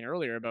what I was saying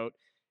earlier about,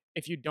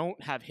 if you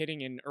don't have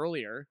hitting in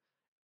earlier,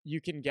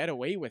 you can get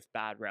away with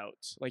bad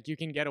routes. Like you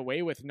can get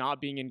away with not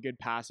being in good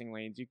passing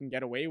lanes. You can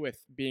get away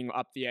with being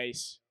up the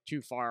ice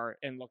too far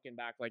and looking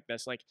back like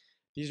this. Like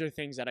these are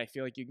things that I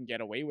feel like you can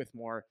get away with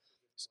more.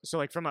 So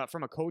like from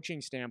a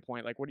coaching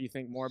standpoint, like what do you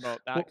think more about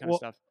that kind of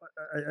stuff?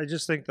 I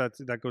just think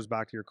that goes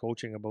back to your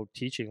coaching about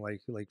teaching,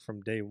 like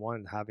from day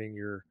one, having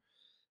your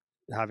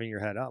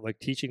head up, like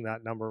teaching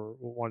that number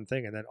one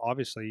thing. And then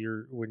obviously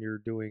when you're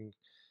doing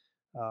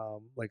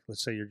like,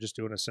 let's say you're just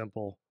doing a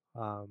simple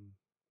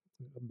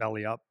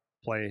belly up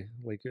play,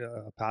 like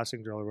a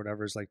passing drill or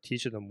whatever, is like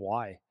teaching them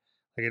why.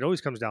 Like it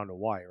always comes down to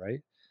why,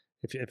 right?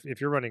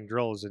 If you're running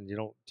drills and you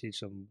don't teach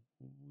them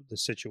the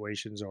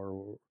situations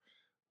or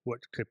what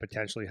could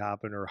potentially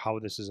happen or how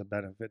this is a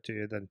benefit to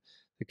you, then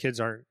the kids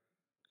aren't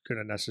going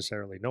to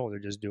necessarily know. They're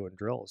just doing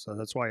drills. So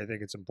that's why I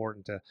think it's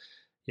important to,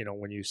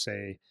 when you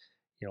say,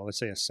 let's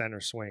say a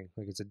center swing,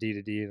 like it's a D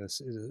to D and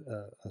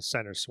a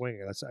center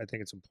swing. I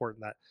think it's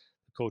important that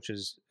the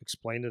coaches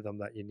explain to them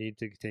that you need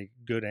to take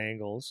good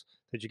angles,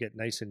 that you get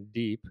nice and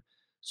deep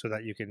so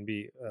that you can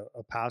be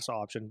a pass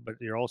option. But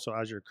you're also,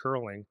 as you're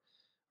curling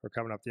or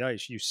coming up the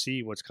ice, you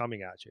see what's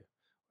coming at you,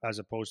 as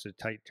opposed to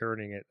tight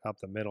turning it up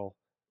the middle,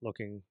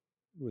 looking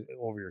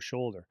over your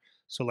shoulder.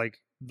 So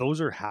like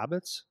those are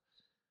habits.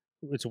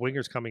 It's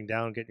wingers coming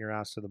down, getting your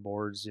ass to the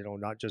boards,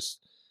 not just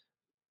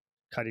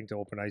cutting to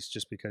open ice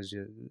just because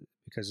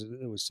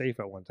it was safe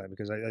at one time.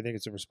 Because I think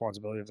it's a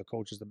responsibility of the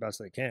coaches, the best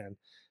they can,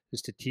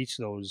 is to teach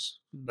those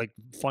like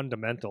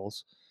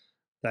fundamentals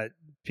that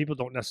people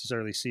don't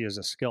necessarily see as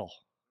a skill,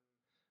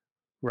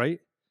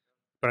 right?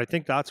 But I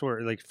think that's where,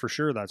 like, for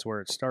sure, that's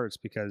where it starts,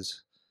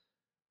 because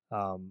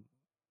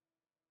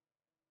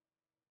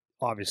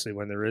obviously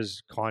when there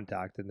is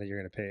contact, and then you're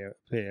going to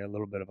pay a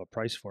little bit of a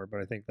price for it.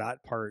 But I think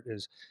that part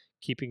is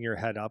keeping your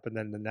head up, and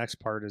then the next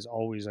part is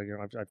always, like,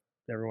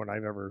 everyone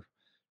I've ever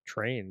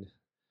trained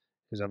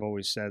is I've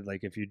always said,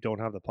 like, if you don't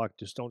have the puck,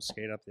 just don't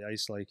skate up the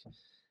ice like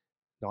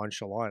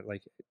nonchalant.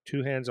 Like,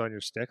 two hands on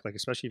your stick, like,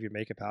 especially if you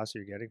make a pass or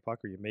you're getting puck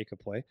or you make a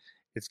play,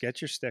 it's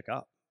get your stick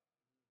up.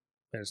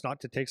 And it's not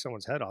to take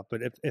someone's head off,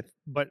 but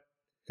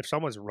if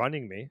someone's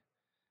running me,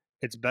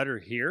 it's better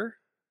here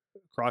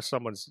across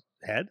someone's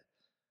head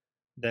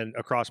than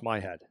across my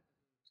head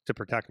to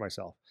protect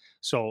myself.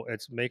 So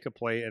it's make a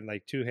play and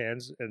like two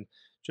hands and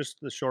just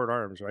the short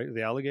arms, right?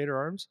 The alligator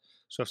arms.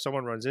 So if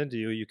someone runs into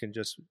you, you can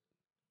just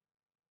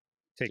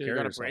take So you care of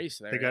got a yourself. brace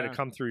there. They got to yeah.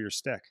 come through your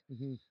stick.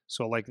 Mhm.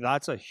 So like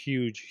that's a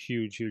huge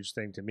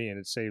thing to me, and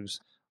it saves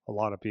a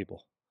lot of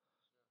people.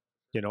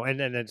 You know, and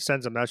then it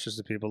sends a message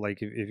to people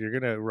like if you're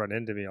gonna run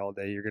into me all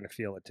day, you're gonna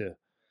feel it too,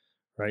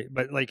 right?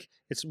 But like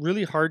it's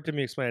really hard to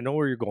me explain. I know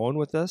where you're going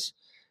with this.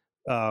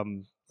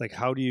 Like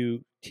how do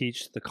you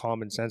teach the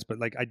common sense? But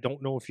like I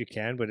don't know if you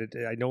can, but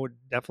I know it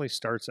definitely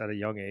starts at a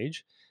young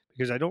age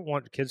because I don't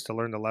want kids to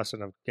learn the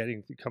lesson of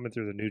coming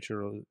through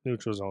the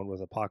neutral zone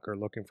with a puck or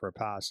looking for a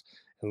pass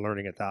and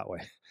learning it that way.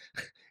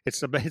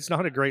 It's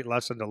not a great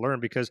lesson to learn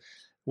because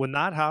when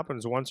that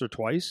happens once or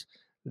twice,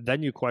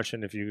 then you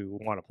question if you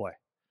want to play,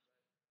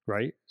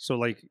 right? So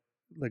like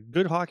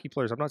good hockey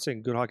players, I'm not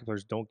saying good hockey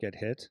players don't get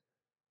hit.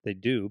 They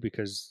do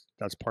because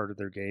that's part of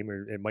their game,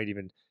 or it might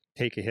even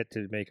take a hit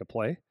to make a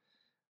play,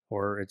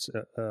 or it's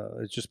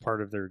just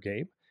part of their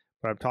game.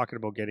 But I'm talking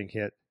about getting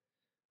hit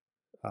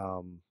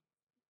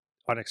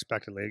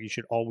unexpectedly. You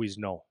should always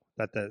know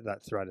that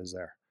that threat is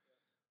there.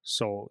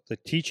 So the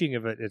teaching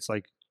of it, it's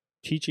like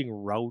teaching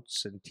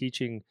routes and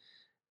teaching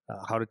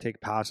how to take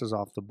passes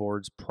off the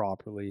boards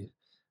properly.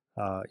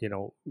 You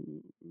know,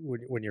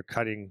 when you're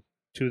cutting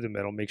to the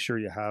middle, make sure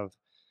you have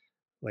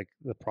like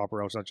the proper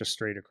routes, not just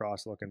straight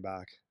across looking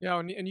back. Yeah,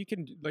 and you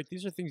can like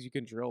these are things you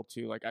can drill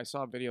too. Like I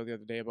saw a video the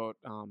other day about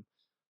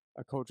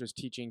a coach was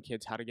teaching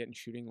kids how to get in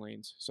shooting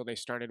lanes. So they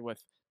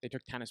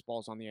took tennis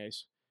balls on the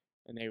ice,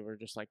 and they were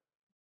just like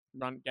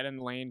get in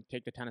the lane,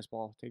 take the tennis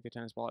ball,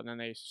 and then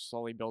they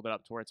slowly build it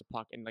up to where it's a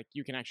puck. And like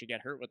you can actually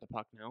get hurt with the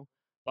puck now,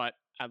 but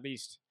at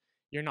least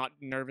you're not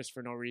nervous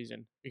for no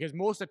reason because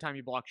most of the time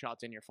you block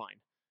shots and you're fine.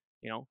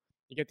 You know,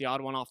 you get the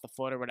odd one off the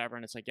foot or whatever,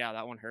 and it's like, yeah,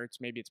 that one hurts.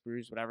 Maybe it's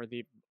bruised, whatever.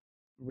 The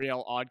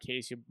real odd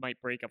case, you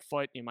might break a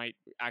foot, you might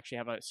actually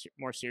have a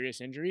more serious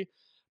injury,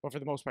 but for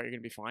the most part, you're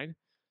gonna be fine.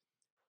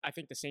 I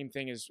think the same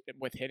thing is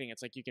with hitting.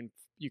 It's like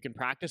you can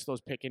practice those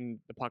picking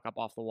the puck up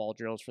off the wall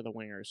drills for the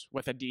wingers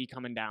with a D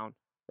coming down,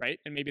 right?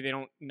 And maybe they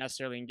don't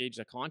necessarily engage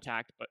the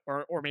contact, but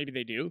or maybe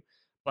they do,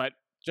 but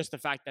just the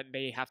fact that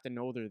they have to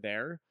know they're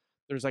there,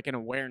 there's like an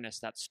awareness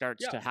that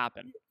starts to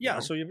happen. Yeah, you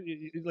know? so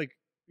you like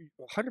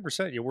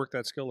 100% you work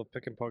that skill of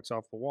picking pucks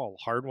off the wall,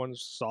 hard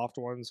ones, soft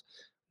ones,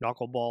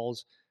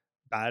 knuckleballs,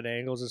 bad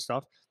angles and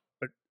stuff.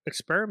 But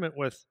experiment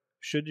with if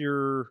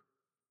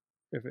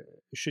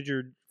should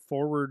your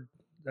forward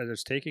that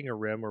is taking a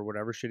rim or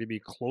whatever, should he be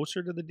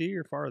closer to the D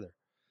or farther,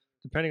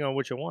 depending on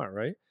what you want,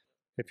 right?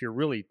 If you're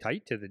really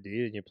tight to the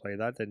D and you play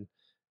that, then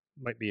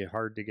it might be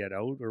hard to get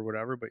out or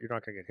whatever, but you're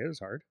not going to get hit as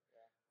hard.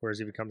 Whereas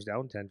if he comes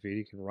down 10 feet,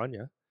 he can run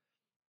you.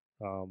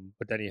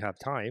 But then you have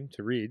time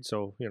to read.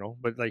 So, you know,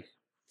 but like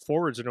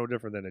forwards are no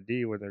different than a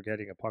D when they're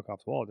getting a puck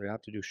off the wall. They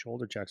have to do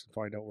shoulder checks and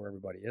find out where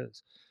everybody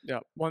is. Yeah,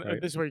 right?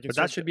 This is where you can. But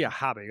that should be a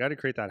habit. You got to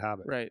create that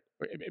habit, right?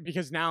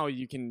 Because now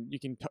you can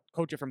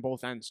coach it from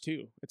both ends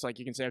too. It's like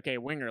you can say, okay,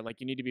 winger, like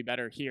you need to be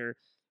better here.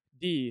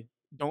 D,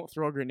 don't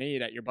throw a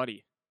grenade at your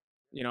buddy.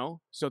 You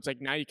know, so it's like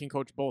now you can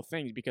coach both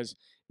things because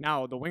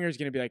now the winger is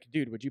going to be like,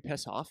 dude, would you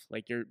piss off?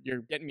 Like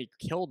you're getting me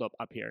killed up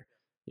here.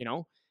 You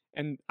know,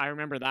 and I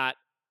remember that.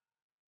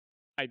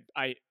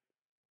 I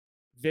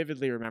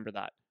vividly remember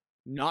that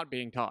not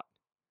being taught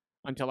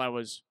until I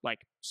was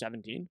like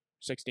 17,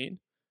 16.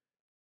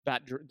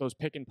 That those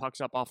picking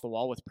pucks up off the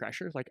wall with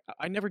pressure, like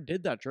I never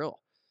did that drill,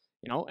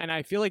 you know. And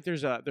I feel like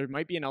there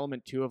might be an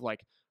element too of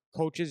like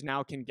coaches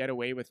now can get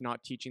away with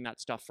not teaching that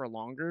stuff for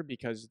longer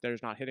because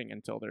there's not hitting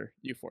until they're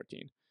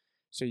U14,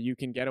 so you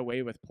can get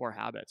away with poor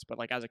habits. But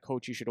like as a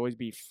coach, you should always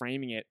be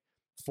framing it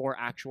for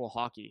actual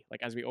hockey.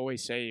 Like as we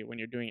always say, when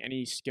you're doing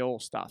any skill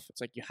stuff,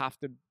 it's like you have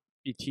to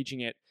be teaching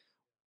it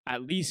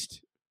at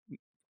least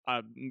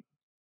a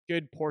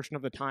good portion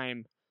of the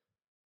time.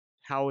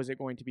 How is it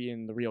going to be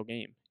in the real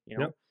game? You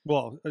know? Yep.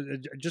 Well,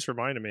 it just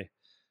reminded me.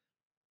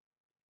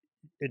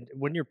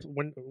 When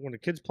a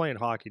kid's playing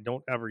hockey,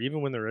 don't ever,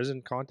 even when there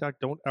isn't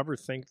contact, don't ever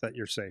think that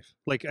you're safe.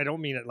 Like I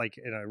don't mean it like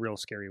in a real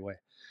scary way,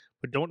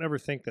 but don't ever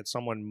think that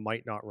someone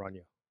might not run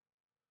you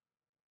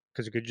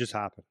because it could just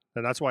happen.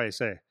 And that's why I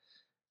say,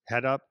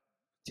 head up,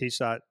 teach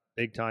that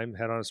big time,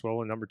 head on a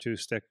swivel, and number two,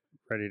 stick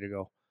ready to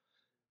go.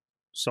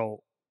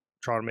 So,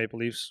 Toronto Maple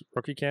Leafs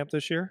rookie camp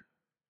this year,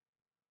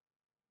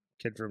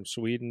 kid from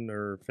Sweden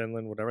or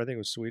Finland, whatever, I think it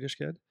was Swedish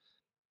kid,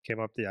 came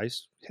up the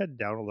ice, head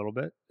down a little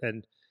bit,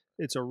 and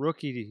it's a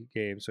rookie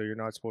game, so you're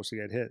not supposed to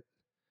get hit.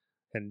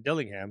 And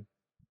Dillingham,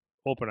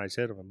 open ice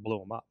hit him and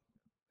blew him up.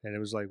 And it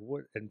was like,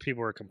 what? And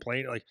people were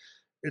complaining, like,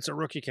 it's a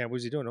rookie camp.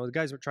 What's he doing? Oh, the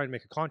guys were trying to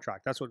make a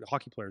contract. That's what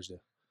hockey players do.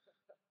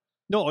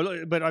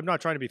 No, but I'm not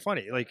trying to be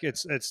funny. Like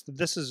this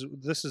is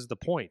the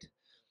point,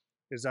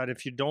 is that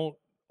if you don't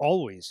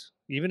always,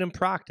 even in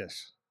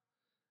practice,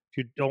 if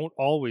you don't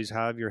always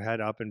have your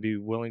head up and be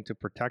willing to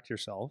protect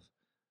yourself,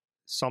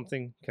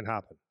 something can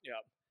happen. Yeah.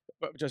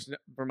 But just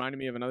reminded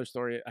me of another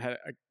story. I had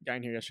a guy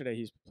in here yesterday.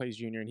 He plays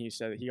junior, and he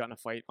said that he got in a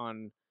fight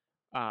on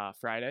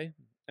Friday.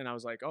 And I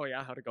was like, "Oh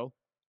yeah, how'd it go?"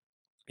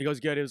 He goes,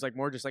 "Good." It was like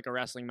more just like a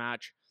wrestling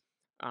match.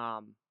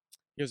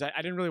 He goes, I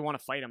didn't really want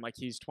to fight him. Like,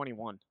 he's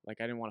 21.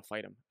 Like, I didn't want to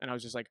fight him. And I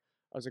was like,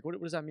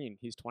 what does that mean?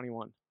 He's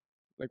 21.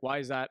 Like, why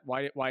is that?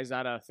 Why is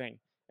that a thing?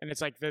 And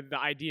it's like the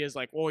idea is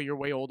like, oh, you're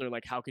way older.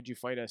 Like, how could you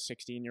fight a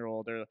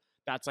 16-year-old? Or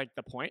that's like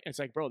the point. It's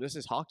like, bro, this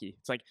is hockey.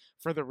 It's like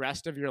for the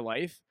rest of your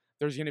life,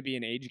 there's going to be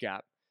an age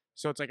gap.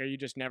 So it's like, are you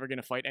just never going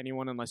to fight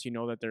anyone unless you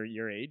know that they're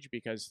your age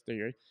because they're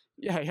your,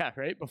 yeah,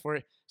 right.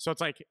 So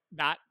it's like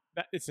that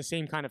it's the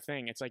same kind of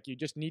thing. It's like you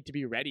just need to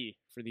be ready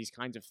for these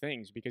kinds of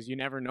things because you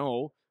never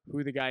know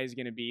who the guy is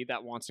going to be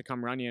that wants to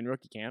come run you in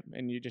rookie camp,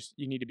 and you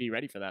need to be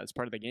ready for that. It's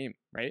part of the game,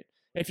 right?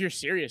 If you're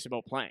serious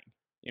about playing,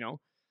 you know.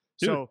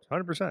 Dude, so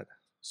 100%.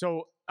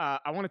 So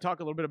I want to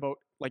talk a little bit about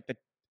like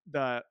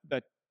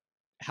the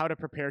how to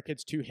prepare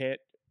kids to hit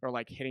or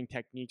like hitting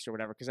techniques or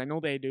whatever, because I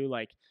know they do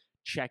like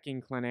checking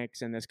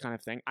clinics and this kind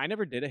of thing. I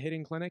never did a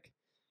hitting clinic,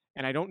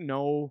 and I don't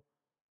know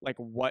like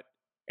what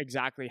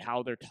exactly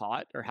how they're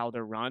taught or how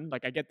they're run.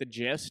 Like I get the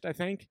gist, I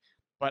think,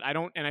 but I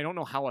don't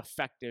know how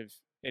effective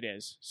it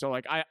is. So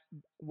like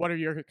what are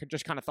your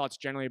just kind of thoughts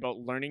generally about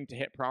learning to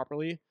hit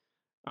properly,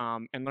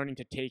 and learning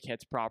to take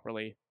hits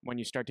properly when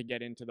you start to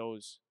get into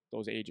those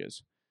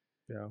ages?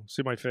 Yeah.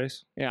 See my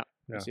face? Yeah.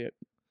 Yeah. I see it.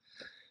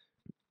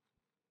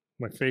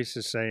 My face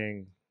is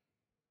saying,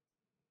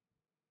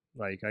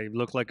 like, I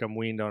look like I'm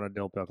weaned on a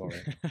dill pickle,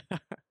 right?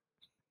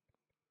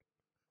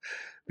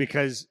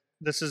 Because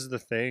this is the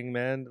thing,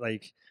 man.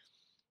 Like,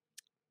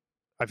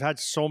 I've had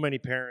so many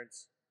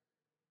parents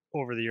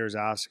over the years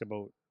ask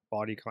about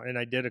and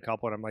I did a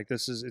couple, and I'm like,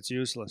 it's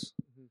useless.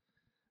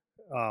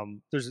 Mm-hmm.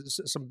 There's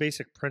some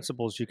basic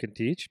principles you can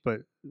teach,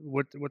 but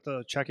what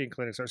the checking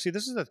clinics are. See,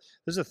 this is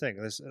the thing.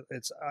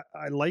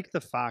 I like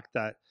the fact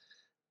that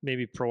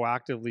maybe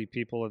proactively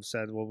people have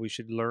said, well, we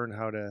should learn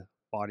how to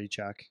body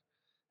check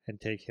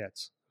and take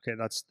hits. Okay,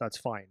 that's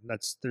fine.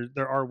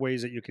 There are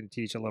ways that you can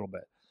teach a little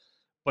bit,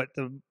 but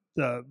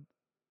the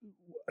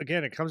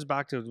again, it comes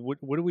back to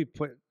what do we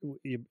put?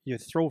 You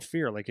throw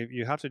fear. Like if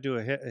you have to do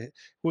a hit,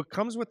 what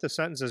comes with the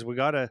sentence is we're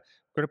gonna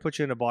put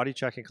you in a body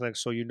checking clinic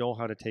so you know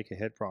how to take a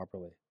hit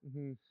properly.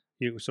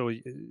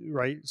 Mm-hmm.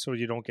 Right, so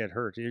you don't get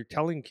hurt. You're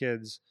telling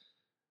kids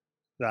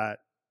that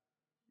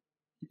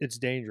it's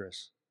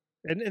dangerous,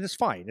 and it's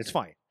fine. It's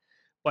fine,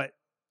 but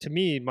to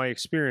me, my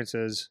experience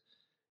is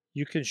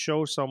you can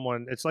show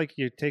someone. It's like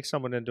you take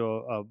someone into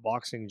a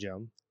boxing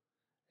gym.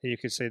 You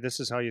could say,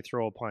 this is how you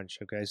throw a punch.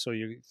 Okay, so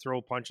you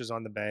throw punches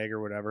on the bag or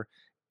whatever,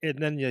 and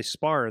then you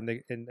spar, and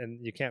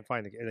you can't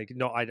find the like.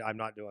 No, I'm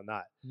not doing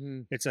that.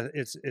 Mm-hmm.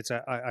 It's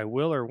I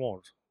will or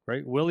won't,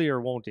 right? Willie or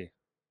won't he?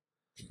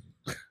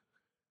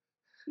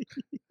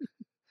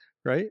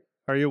 Right?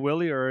 Are you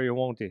Willie or are you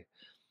won't he?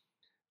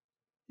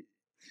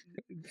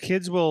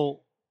 Kids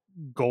will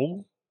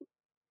go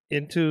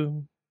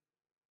into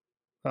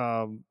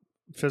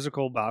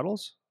physical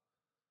battles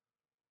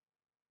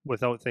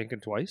without thinking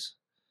twice,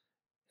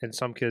 and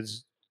some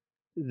kids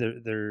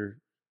they're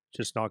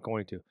just not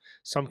going to.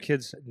 Some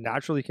kids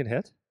naturally can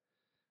hit.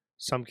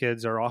 Some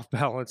kids are off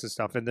balance and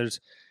stuff. And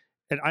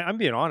I'm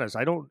being honest.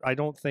 I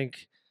don't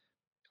think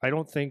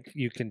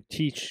you can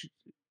teach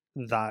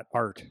that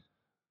art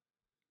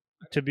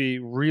to be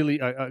really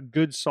a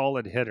good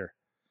solid hitter.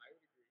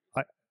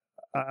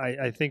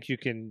 I think you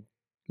can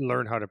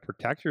learn how to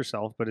protect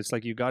yourself, but it's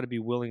like you got to be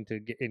willing to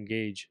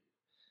engage.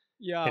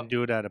 Yeah. And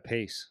do it at a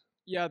pace.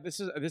 Yeah. This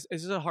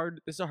is a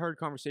hard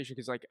conversation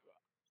because like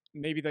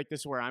maybe like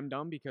this is where I'm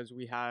dumb because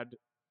we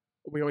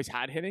always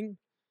had hitting.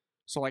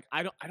 So like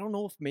I don't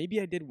know if maybe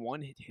I did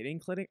one hitting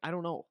clinic. I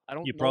don't know. I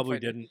don't. You know probably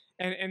if I didn't.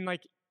 And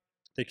like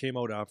they came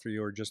out after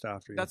you or just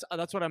after you.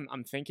 That's what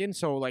I'm thinking.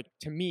 So like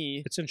to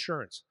me, it's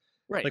insurance,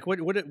 right? Like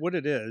what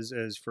it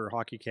is for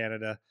Hockey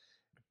Canada.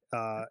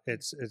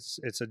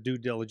 It's a due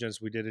diligence.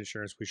 We did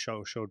insurance. We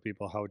showed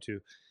people how to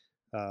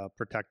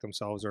protect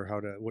themselves or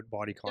what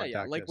body contact.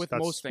 Yeah. Like is. with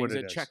That's most things,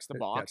 it is. checks the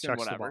box and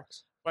whatever. The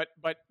box.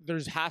 But there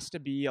has to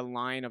be a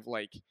line of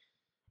like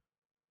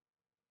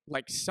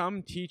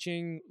some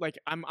teaching. Like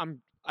I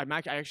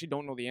actually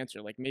don't know the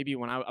answer. Like maybe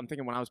I'm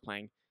thinking when I was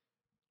playing,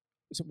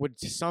 would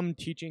some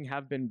teaching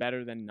have been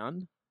better than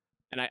none?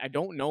 And I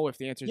don't know if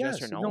the answer is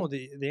yes or no. No,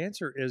 the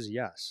answer is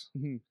yes.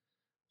 Mm-hmm.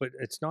 But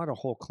it's not a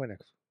whole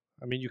clinic.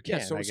 I mean, you can.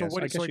 Yeah, so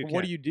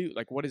what do you do?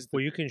 Like, what is?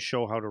 Well, you can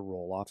show how to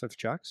roll off of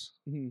checks,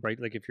 mm-hmm. right?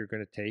 Like if you're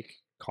going to take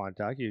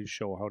contact, you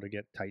show how to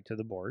get tight to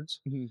the boards.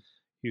 Mm-hmm.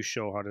 You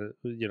show how to,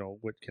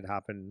 what can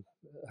happen,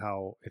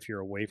 how if you're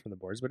away from the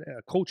boards. But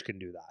a coach can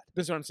do that.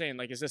 This is what I'm saying.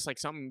 Like, is this like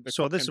something?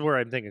 So this is where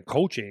I'm thinking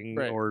coaching,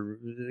 right. Or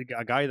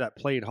a guy that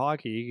played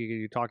hockey.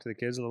 You talk to the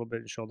kids a little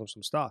bit and show them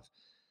some stuff.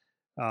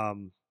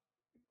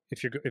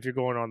 If you're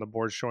going on the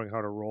board showing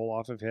how to roll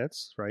off of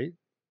hits, right?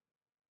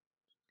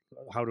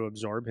 how to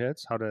absorb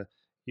hits, how to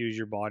use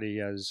your body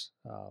as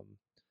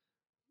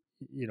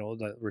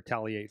the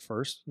retaliate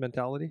first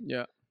mentality.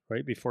 Yeah.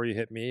 Right before you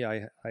hit me,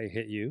 I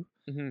hit you.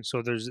 Mm-hmm.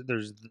 So there's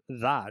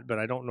that, but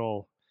I don't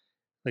know.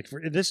 Like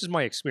this is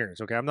my experience.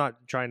 Okay, I'm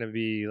not trying to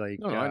be like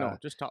No, I know.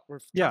 Just talk. We're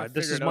yeah. trying to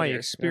This figure is it out my here.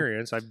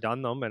 experience. I've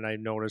done them, and I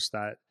noticed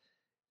that.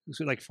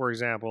 So like for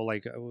example,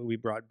 like we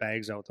brought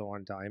bags out the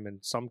one time, and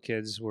some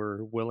kids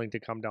were willing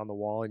to come down the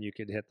wall, and you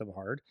could hit them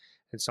hard,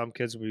 and some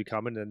kids would be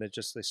coming, and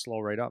they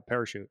slow right up,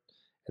 parachute,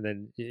 and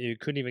then you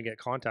couldn't even get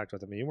contact with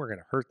them, and you weren't going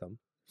to hurt them.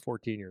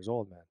 14 years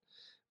old, man.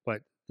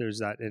 But there's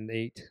that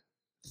innate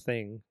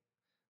thing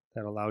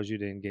that allows you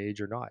to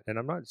engage or not. And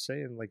I'm not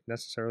saying like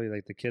necessarily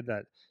like the kid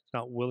that's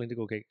not willing to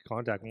go get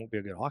contact won't be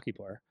a good hockey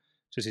player.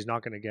 Just he's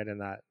not going to get in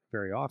that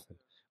very often.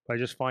 But I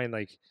just find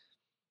like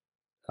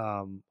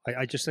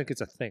I just think it's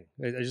a thing.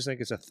 I just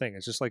think it's a thing.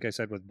 It's just like I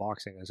said with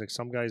boxing. It's like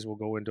some guys will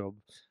go into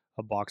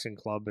a boxing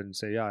club and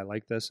say, "Yeah, I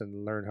like this,"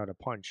 and learn how to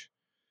punch.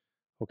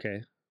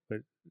 Okay, but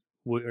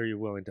are you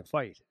willing to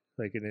fight?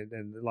 Like,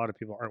 and a lot of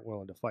people aren't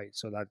willing to fight.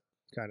 So that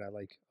kind of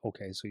like,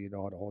 okay, so you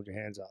know how to hold your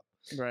hands up.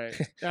 Right.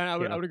 And I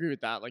would agree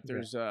with that. Like Yeah.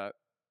 there's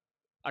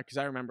because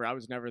I remember I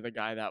was never the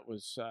guy that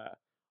was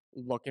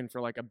looking for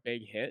like a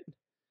big hit.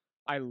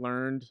 I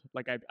learned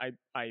like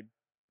I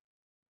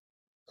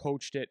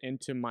coached it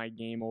into my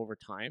game over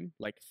time.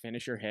 Like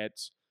finish your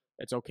hits.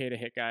 It's okay to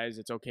hit guys.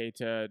 It's okay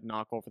to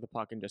not go for the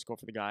puck and just go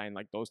for the guy, and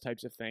like those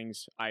types of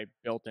things I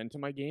built into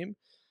my game.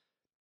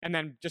 And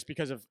then just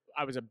because of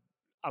I was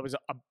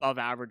above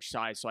average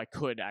size, so I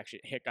could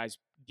actually hit guys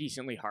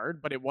decently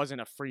hard, but it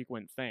wasn't a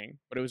frequent thing.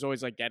 But it was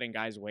always like getting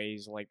guys'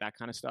 ways, like that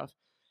kind of stuff.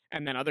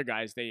 And then other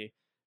guys,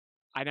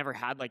 I never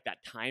had like that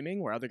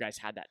timing where other guys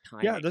had that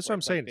timing. Yeah, that's what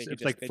I'm saying.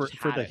 It's like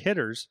for the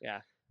hitters. Yeah.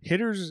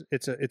 Hitters,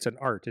 it's an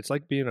art. It's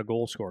like being a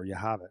goal scorer. You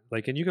have it.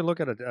 Like, and you can look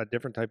at a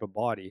different type of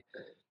body,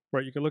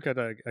 right? You can look at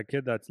a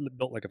kid that's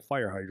built like a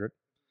fire hydrant.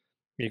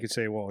 You could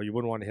say, well, you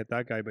wouldn't want to hit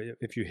that guy, but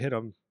if you hit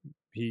him,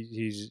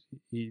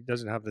 he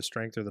doesn't have the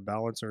strength or the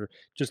balance, or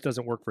just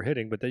doesn't work for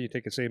hitting. But then you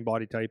take the same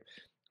body type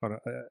on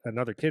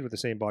another kid with the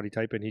same body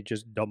type, and he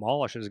just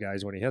demolishes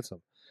guys when he hits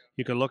them.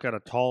 You can look at a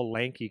tall,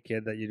 lanky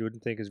kid that you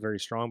wouldn't think is very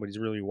strong, but he's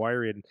really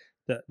wiry, and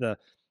the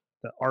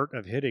art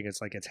of hitting,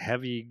 it's like it's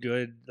heavy,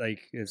 good,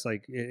 like it's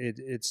like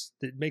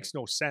it makes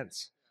no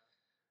sense,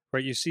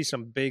 right? You see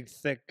some big,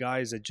 thick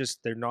guys that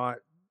just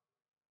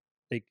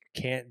they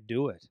can't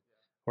do it,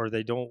 or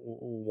they don't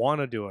want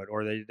to do it,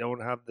 or they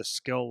don't have the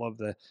skill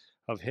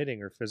of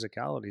hitting or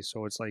physicality.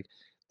 So it's like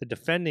the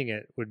defending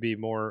it would be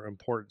more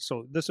important.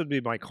 So this would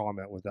be my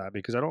comment with that,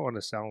 because I don't want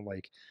to sound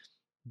like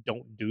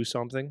don't do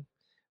something.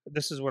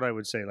 This is what I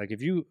would say. Like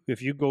if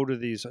you go to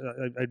these,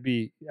 I'd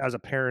be, as a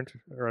parent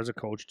or as a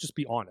coach, just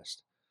be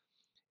honest.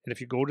 And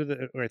if you go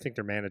to I think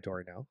they're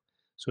mandatory now.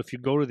 So if you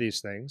go to these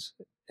things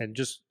and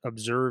just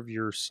observe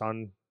your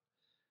son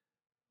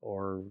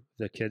or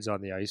the kids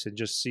on the ice and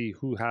just see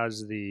who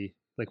has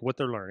like what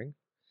they're learning,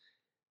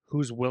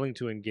 who's willing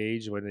to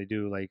engage when they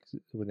do, like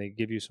when they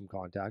give you some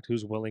contact,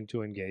 who's willing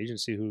to engage, and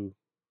see who,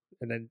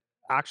 and then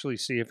actually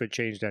see if it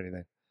changed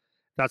anything.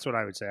 That's what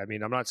I would say. I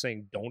mean, I'm not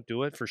saying don't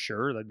do it for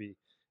sure. That'd be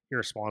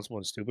irresponsible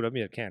and stupid of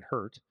me. It can't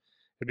hurt.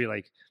 It'd be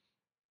like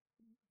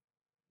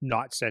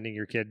not sending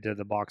your kid to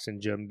the boxing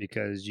gym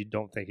because you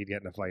don't think he'd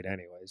get in a fight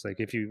anyways. Like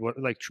if you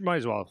like, might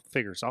as well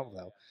figure something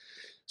out.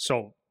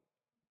 So,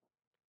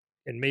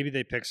 and maybe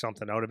they pick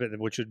something out of it,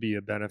 which would be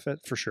a benefit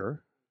for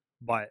sure.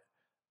 But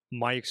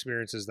my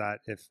experience is that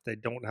if they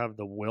don't have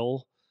the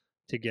will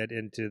to get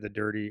into the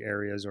dirty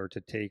areas or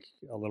to take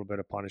a little bit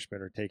of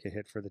punishment or take a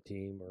hit for the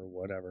team or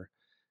whatever,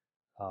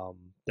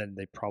 then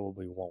they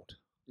probably won't.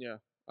 Yeah,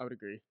 I would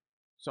agree.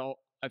 So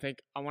I think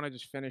I want to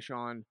just finish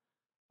on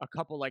a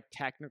couple like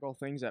technical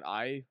things that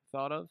I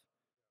thought of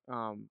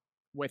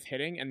with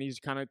hitting, and these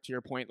kind of to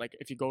your point, like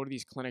if you go to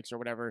these clinics or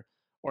whatever,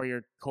 or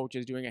your coach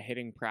is doing a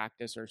hitting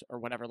practice or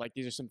whatever, like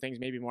these are some things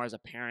maybe more as a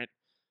parent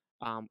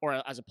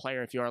or as a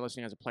player, if you are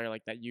listening as a player,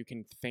 like that you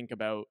can think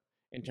about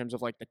in terms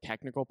of like the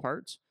technical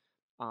parts,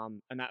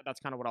 and that's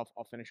kind of what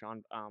I'll finish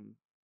on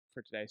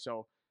for today.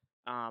 So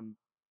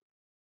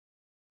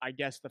I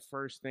guess the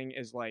first thing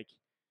is like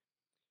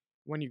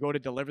when you go to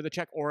deliver the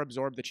check or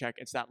absorb the check,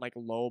 it's that like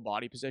low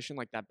body position,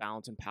 like that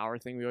balance and power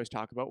thing we always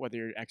talk about, whether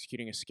you're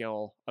executing a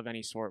skill of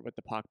any sort with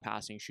the puck,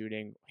 passing,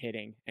 shooting,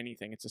 hitting,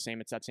 anything. It's the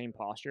same. It's that same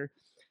posture.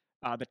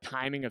 The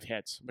timing of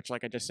hits, which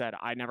like I just said,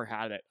 I never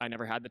had it. I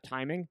never had the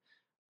timing.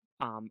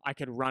 I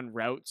could run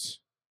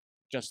routes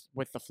just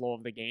with the flow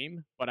of the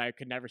game, but I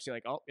could never see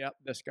like, oh, yep,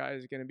 this guy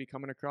is going to be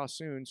coming across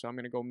soon, so I'm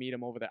going to go meet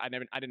him over there. I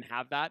didn't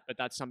have that, but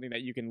that's something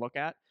that you can look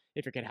at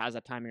if your kid has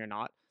that timing or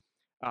not.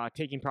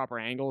 Taking proper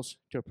angles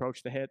to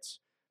approach the hits,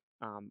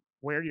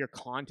 where you're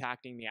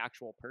contacting the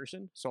actual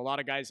person. So a lot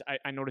of guys,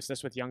 I noticed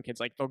this with young kids,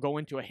 like they'll go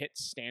into a hit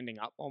standing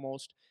up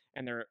almost,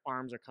 and their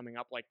arms are coming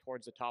up like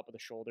towards the top of the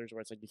shoulders,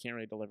 where it's like you can't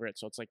really deliver it.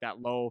 So it's like that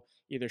low,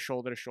 either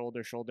shoulder to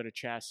shoulder, shoulder to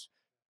chest,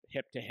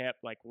 hip to hip,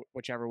 like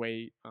whichever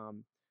way,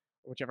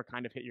 whichever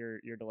kind of hit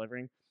you're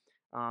delivering.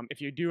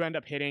 If you do end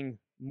up hitting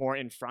more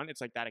in front,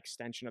 it's like that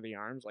extension of the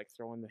arms, like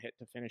throwing the hit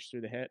to finish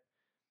through the hit.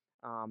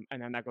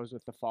 And then that goes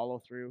with the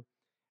follow through.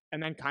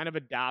 And then kind of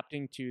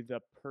adapting to the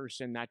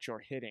person that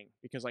you're hitting,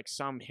 because like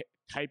some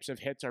types of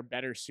hits are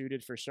better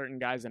suited for certain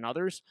guys than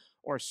others,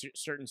 or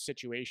certain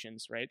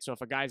situations, right? So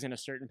if a guy's in a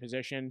certain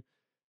position,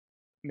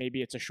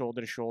 maybe it's a shoulder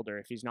to shoulder.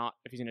 If he's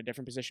in a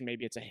different position,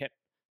 maybe it's a hip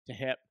to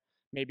hip,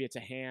 maybe it's a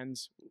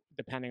hands,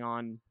 depending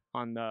on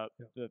the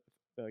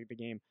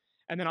game.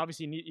 And then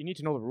obviously you need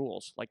to know the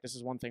rules. Like this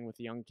is one thing with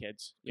the young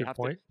kids. You have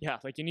to,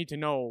 like you need to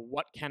know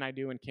what can I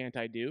do and can't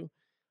I do.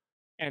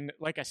 And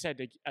like I said,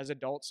 like, as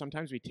adults,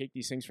 sometimes we take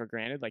these things for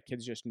granted. Like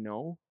kids just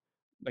know,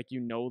 like the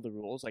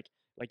rules. Like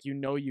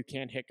you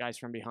can't hit guys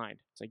from behind.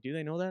 It's like, do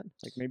they know that?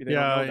 Like maybe they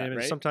don't know that,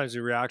 right? Sometimes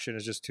the reaction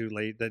is just too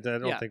late. I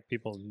don't think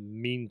people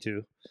mean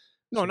to.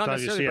 No, sometimes not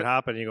necessarily. You see it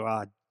happen, and you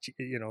go,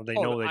 they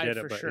know they did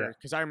it, for sure.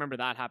 Because I remember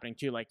that happening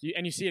too. Like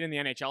you see it in the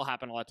NHL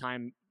happen all the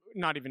time.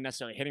 Not even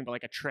necessarily hitting, but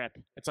like a trip.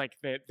 It's like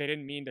they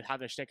didn't mean to have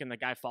their stick, and the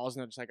guy falls,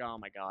 and they're just like, oh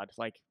my god,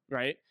 like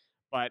right.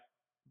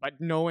 But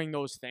knowing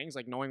those things,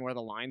 like knowing where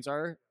the lines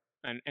are,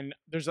 and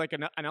there's like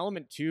an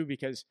element too,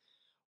 because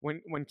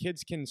when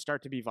kids can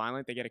start to be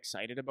violent, they get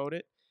excited about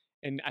it.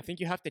 And I think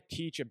you have to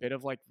teach a bit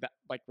of like that,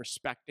 like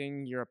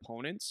respecting your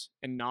opponents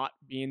and not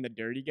being the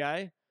dirty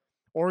guy,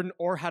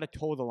 or how to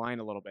toe the line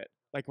a little bit.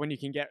 Like when you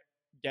can get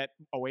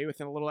away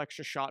with a little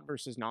extra shot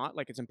versus not.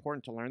 Like it's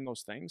important to learn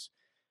those things.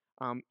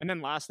 And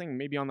then last thing,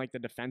 maybe on like the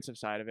defensive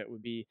side of it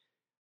would be,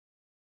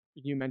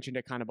 you mentioned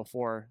it kind of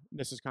before.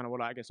 This is kind of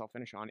what I guess I'll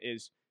finish on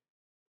is,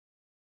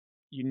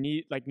 you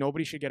need, like,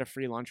 nobody should get a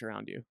free lunch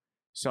around you.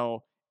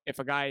 So if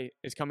a guy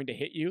is coming to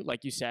hit you,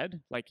 like you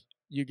said, like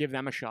you give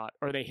them a shot,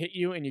 or they hit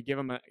you and you give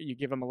them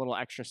a little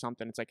extra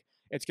something. It's like,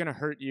 it's going to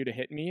hurt you to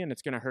hit me, and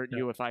it's going to hurt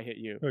you if I hit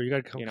you. Or you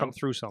got to come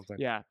through something.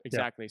 Yeah,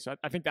 exactly. So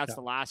I think that's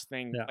the last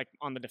thing, like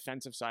on the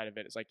defensive side of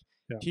it, is like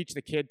teach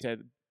the kid to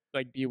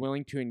like be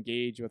willing to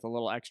engage with a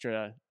little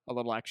extra,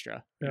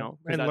 you know,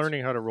 and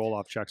learning how to roll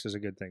off checks is a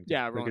good thing too.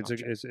 Yeah, like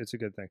it's a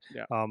good thing.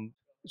 Yeah.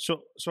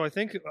 So I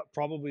think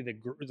probably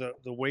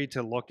the way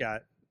to look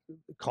at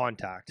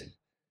contact,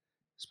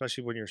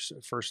 especially when you're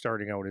first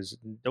starting out, is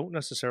don't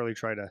necessarily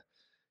try to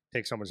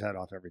take someone's head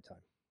off every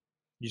time.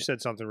 You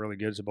said something really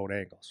good about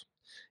angles.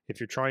 If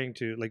you're trying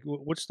to, like,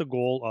 what's the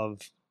goal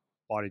of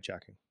body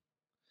checking?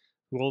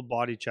 The goal of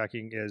body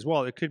checking is,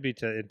 well, it could be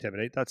to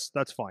intimidate. That's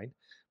fine.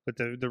 But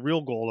the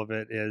real goal of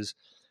it is,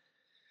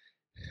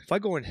 if I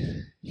go and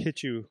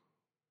hit you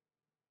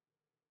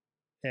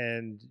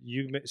and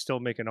you still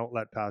make an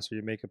outlet pass, or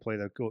you make a play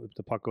that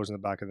the puck goes in the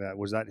back of that,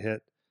 was that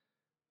hit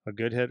a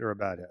good hit or a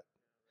bad hit?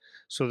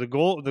 So the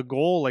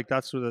goal, like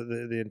that's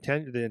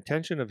the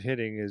intention of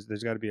hitting is,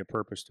 there's got to be a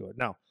purpose to it.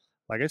 Now,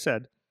 like I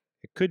said,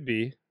 it could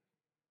be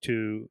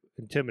to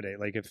intimidate.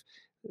 Like if,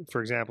 for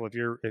example, if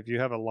you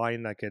have a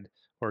line that could,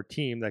 or a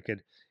team that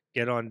could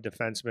get on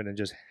defensemen and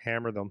just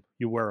hammer them,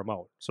 you wear them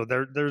out. So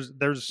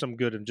there's some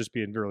good in just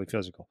being really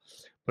physical.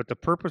 But the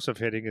purpose of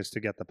hitting is to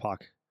get the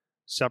puck,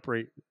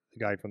 separate the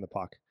guy from the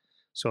puck.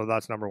 So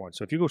that's number one.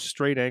 So if you go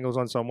straight angles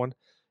on someone,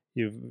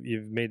 you've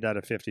made that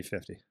a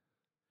 50-50.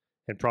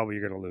 And probably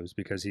you're going to lose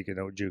because he can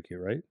out-juke you,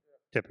 right?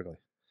 Typically.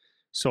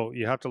 So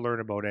you have to learn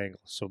about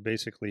angles. So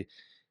basically,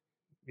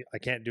 I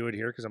can't do it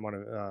here because I'm not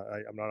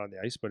on the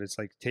ice, but it's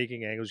like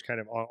taking angles kind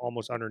of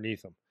almost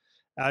underneath them.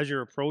 As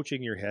you're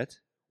approaching your hit,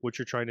 what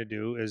you're trying to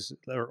do is,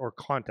 or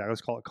contact,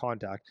 let's call it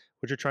contact.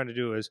 What you're trying to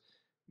do is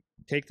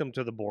take them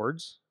to the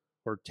boards,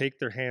 or take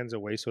their hands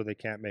away so they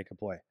can't make a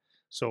play.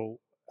 So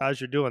as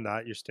you're doing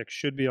that, your stick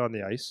should be on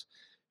the ice,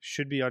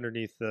 should be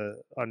underneath the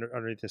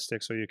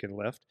stick so you can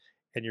lift,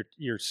 and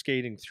you're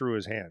skating through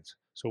his hands.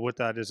 So what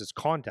that is, it's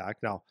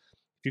contact. Now,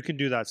 if you can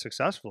do that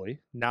successfully,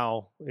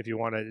 now if you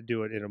want to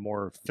do it in a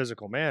more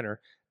physical manner,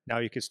 now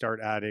you can start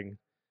adding,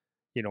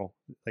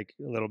 like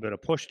a little bit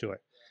of push to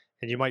it.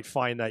 And you might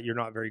find that you're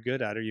not very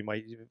good at it. You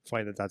might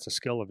find that that's a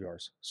skill of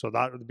yours. So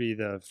that would be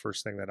the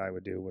first thing that I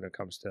would do when it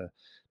comes to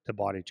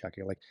body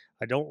checking. Like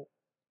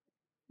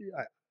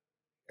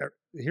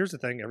here's the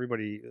thing.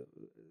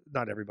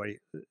 Not everybody,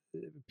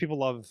 people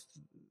love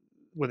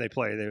when they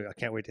play. I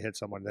can't wait to hit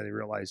someone. Then they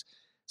realize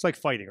it's like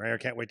fighting, right? I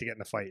can't wait to get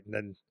in a fight. And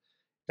then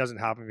it doesn't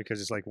happen, because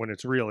it's like, when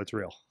it's real, it's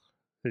real.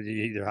 You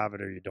either have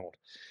it or you don't.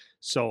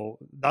 So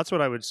that's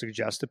what I would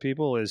suggest to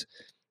people is,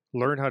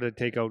 learn how to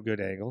take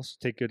good angles,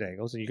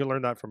 and you can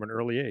learn that from an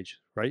early age,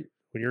 right?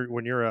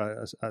 When you're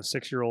a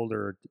 6-year-old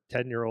or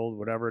 10-year-old,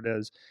 whatever it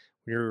is,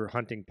 when you're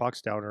hunting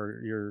pucks down,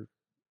 or you're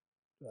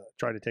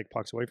trying to take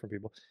pucks away from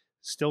people,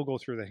 still go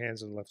through the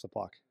hands and lift the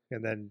puck,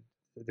 and then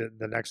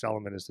the next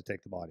element is to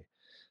take the body.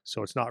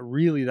 So it's not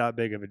really that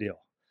big of a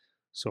deal.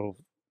 So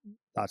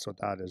that's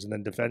what that is. And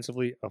then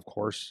defensively, of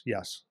course,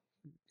 yes,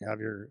 have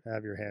your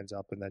hands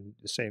up, and then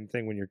the same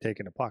thing when you're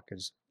taking a puck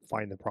is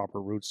find the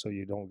proper routes so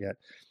you don't get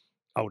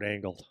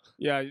out-angled.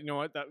 Yeah, you know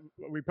what? That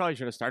we probably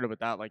should have started with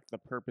that, like the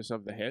purpose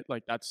of the hit.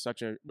 Like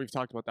we've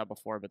talked about that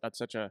before, but that's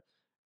such a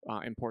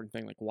important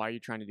thing. Like, why are you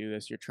trying to do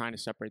this? You're trying to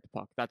separate the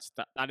puck.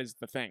 That is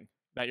the thing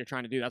that you're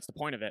trying to do. That's the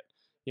point of it,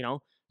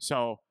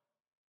 So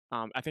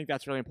I think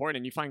that's really important.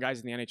 And you find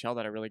guys in the NHL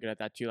that are really good at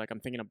that too. Like I'm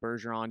thinking of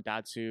Bergeron,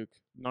 Datsuk.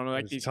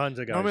 Normally like There's tons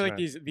of guys. Normally man.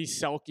 like these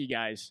sulky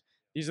guys.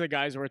 These are the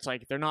guys where it's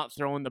like they're not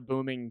throwing the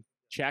booming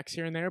checks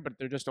here and there, but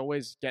they're just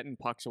always getting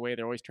pucks away.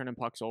 They're always turning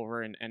pucks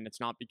over, and it's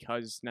not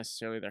because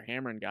necessarily they're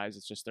hammering guys.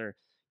 It's just they're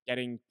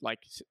getting like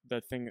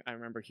the thing I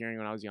remember hearing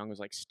when I was young was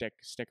like stick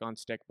on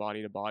stick,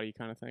 body to body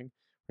kind of thing.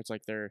 Where it's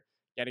like they're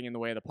getting in the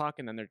way of the puck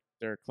and then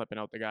they're clipping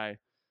out the guy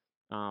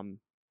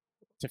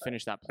to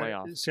finish that play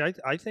off. See,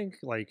 I think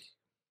like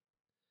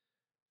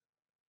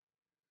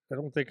I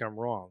don't think I'm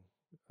wrong.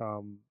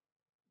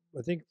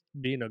 I think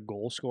being a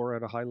goal scorer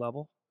at a high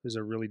level is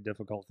a really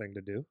difficult thing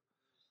to do.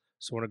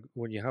 So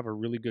when you have a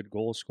really good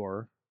goal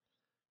scorer,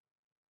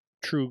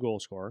 true goal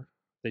scorer,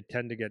 they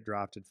tend to get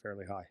drafted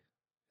fairly high.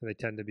 And they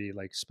tend to be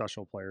like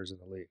special players in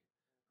the league,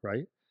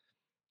 right?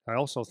 I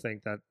also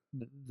think that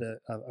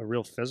a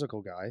real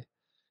physical guy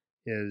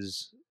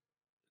is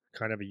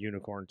kind of a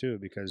unicorn too,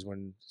 because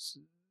when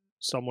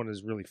someone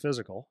is really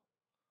physical,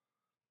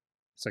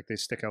 it's like they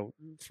stick out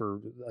for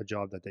a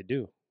job that they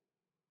do.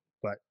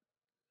 But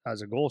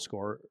as a goal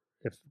scorer,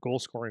 if goal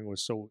scoring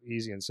was so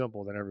easy and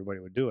simple, then everybody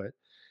would do it.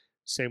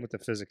 Same with the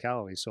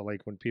physicality. So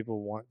like when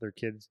people want their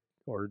kids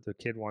or the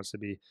kid wants to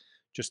be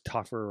just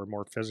tougher or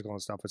more physical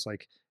and stuff, it's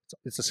like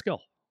it's a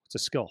skill. It's a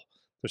skill.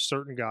 There's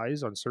certain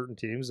guys on certain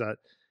teams that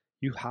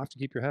you have to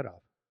keep your head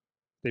up.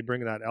 They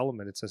bring that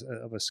element. It's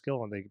of a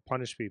skill, and they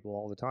punish people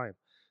all the time.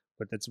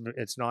 But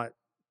it's not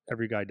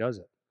every guy does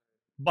it.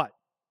 But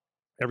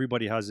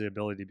everybody has the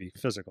ability to be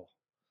physical.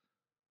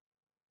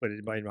 But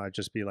it might not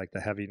just be like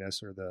the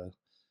heaviness or the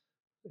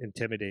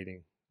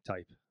intimidating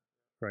type,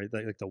 right?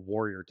 Like the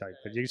warrior type.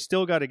 But you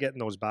still got to get in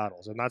those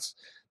battles, and that's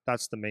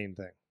the main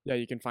thing. Yeah,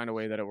 you can find a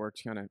way that it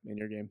works kind of in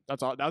your game.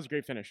 That's all. That was a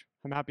great finish.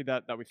 I'm happy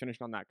that we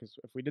finished on that, because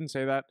if we didn't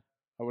say that,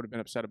 I would have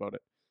been upset about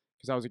it,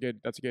 because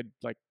that's a good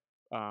like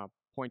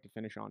point to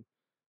finish on.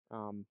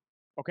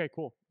 Okay,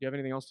 cool. Do you have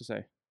anything else to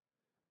say?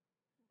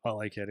 I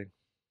like hitting.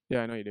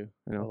 Yeah, I know you do.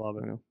 I know. I love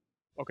it. I know.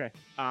 Okay.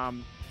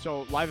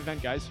 So live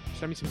event, guys.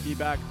 Send me some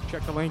feedback.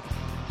 Check the link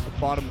at the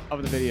bottom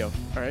of the video.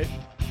 All right.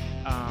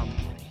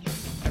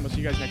 And we'll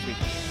see you guys next week.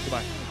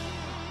 Goodbye.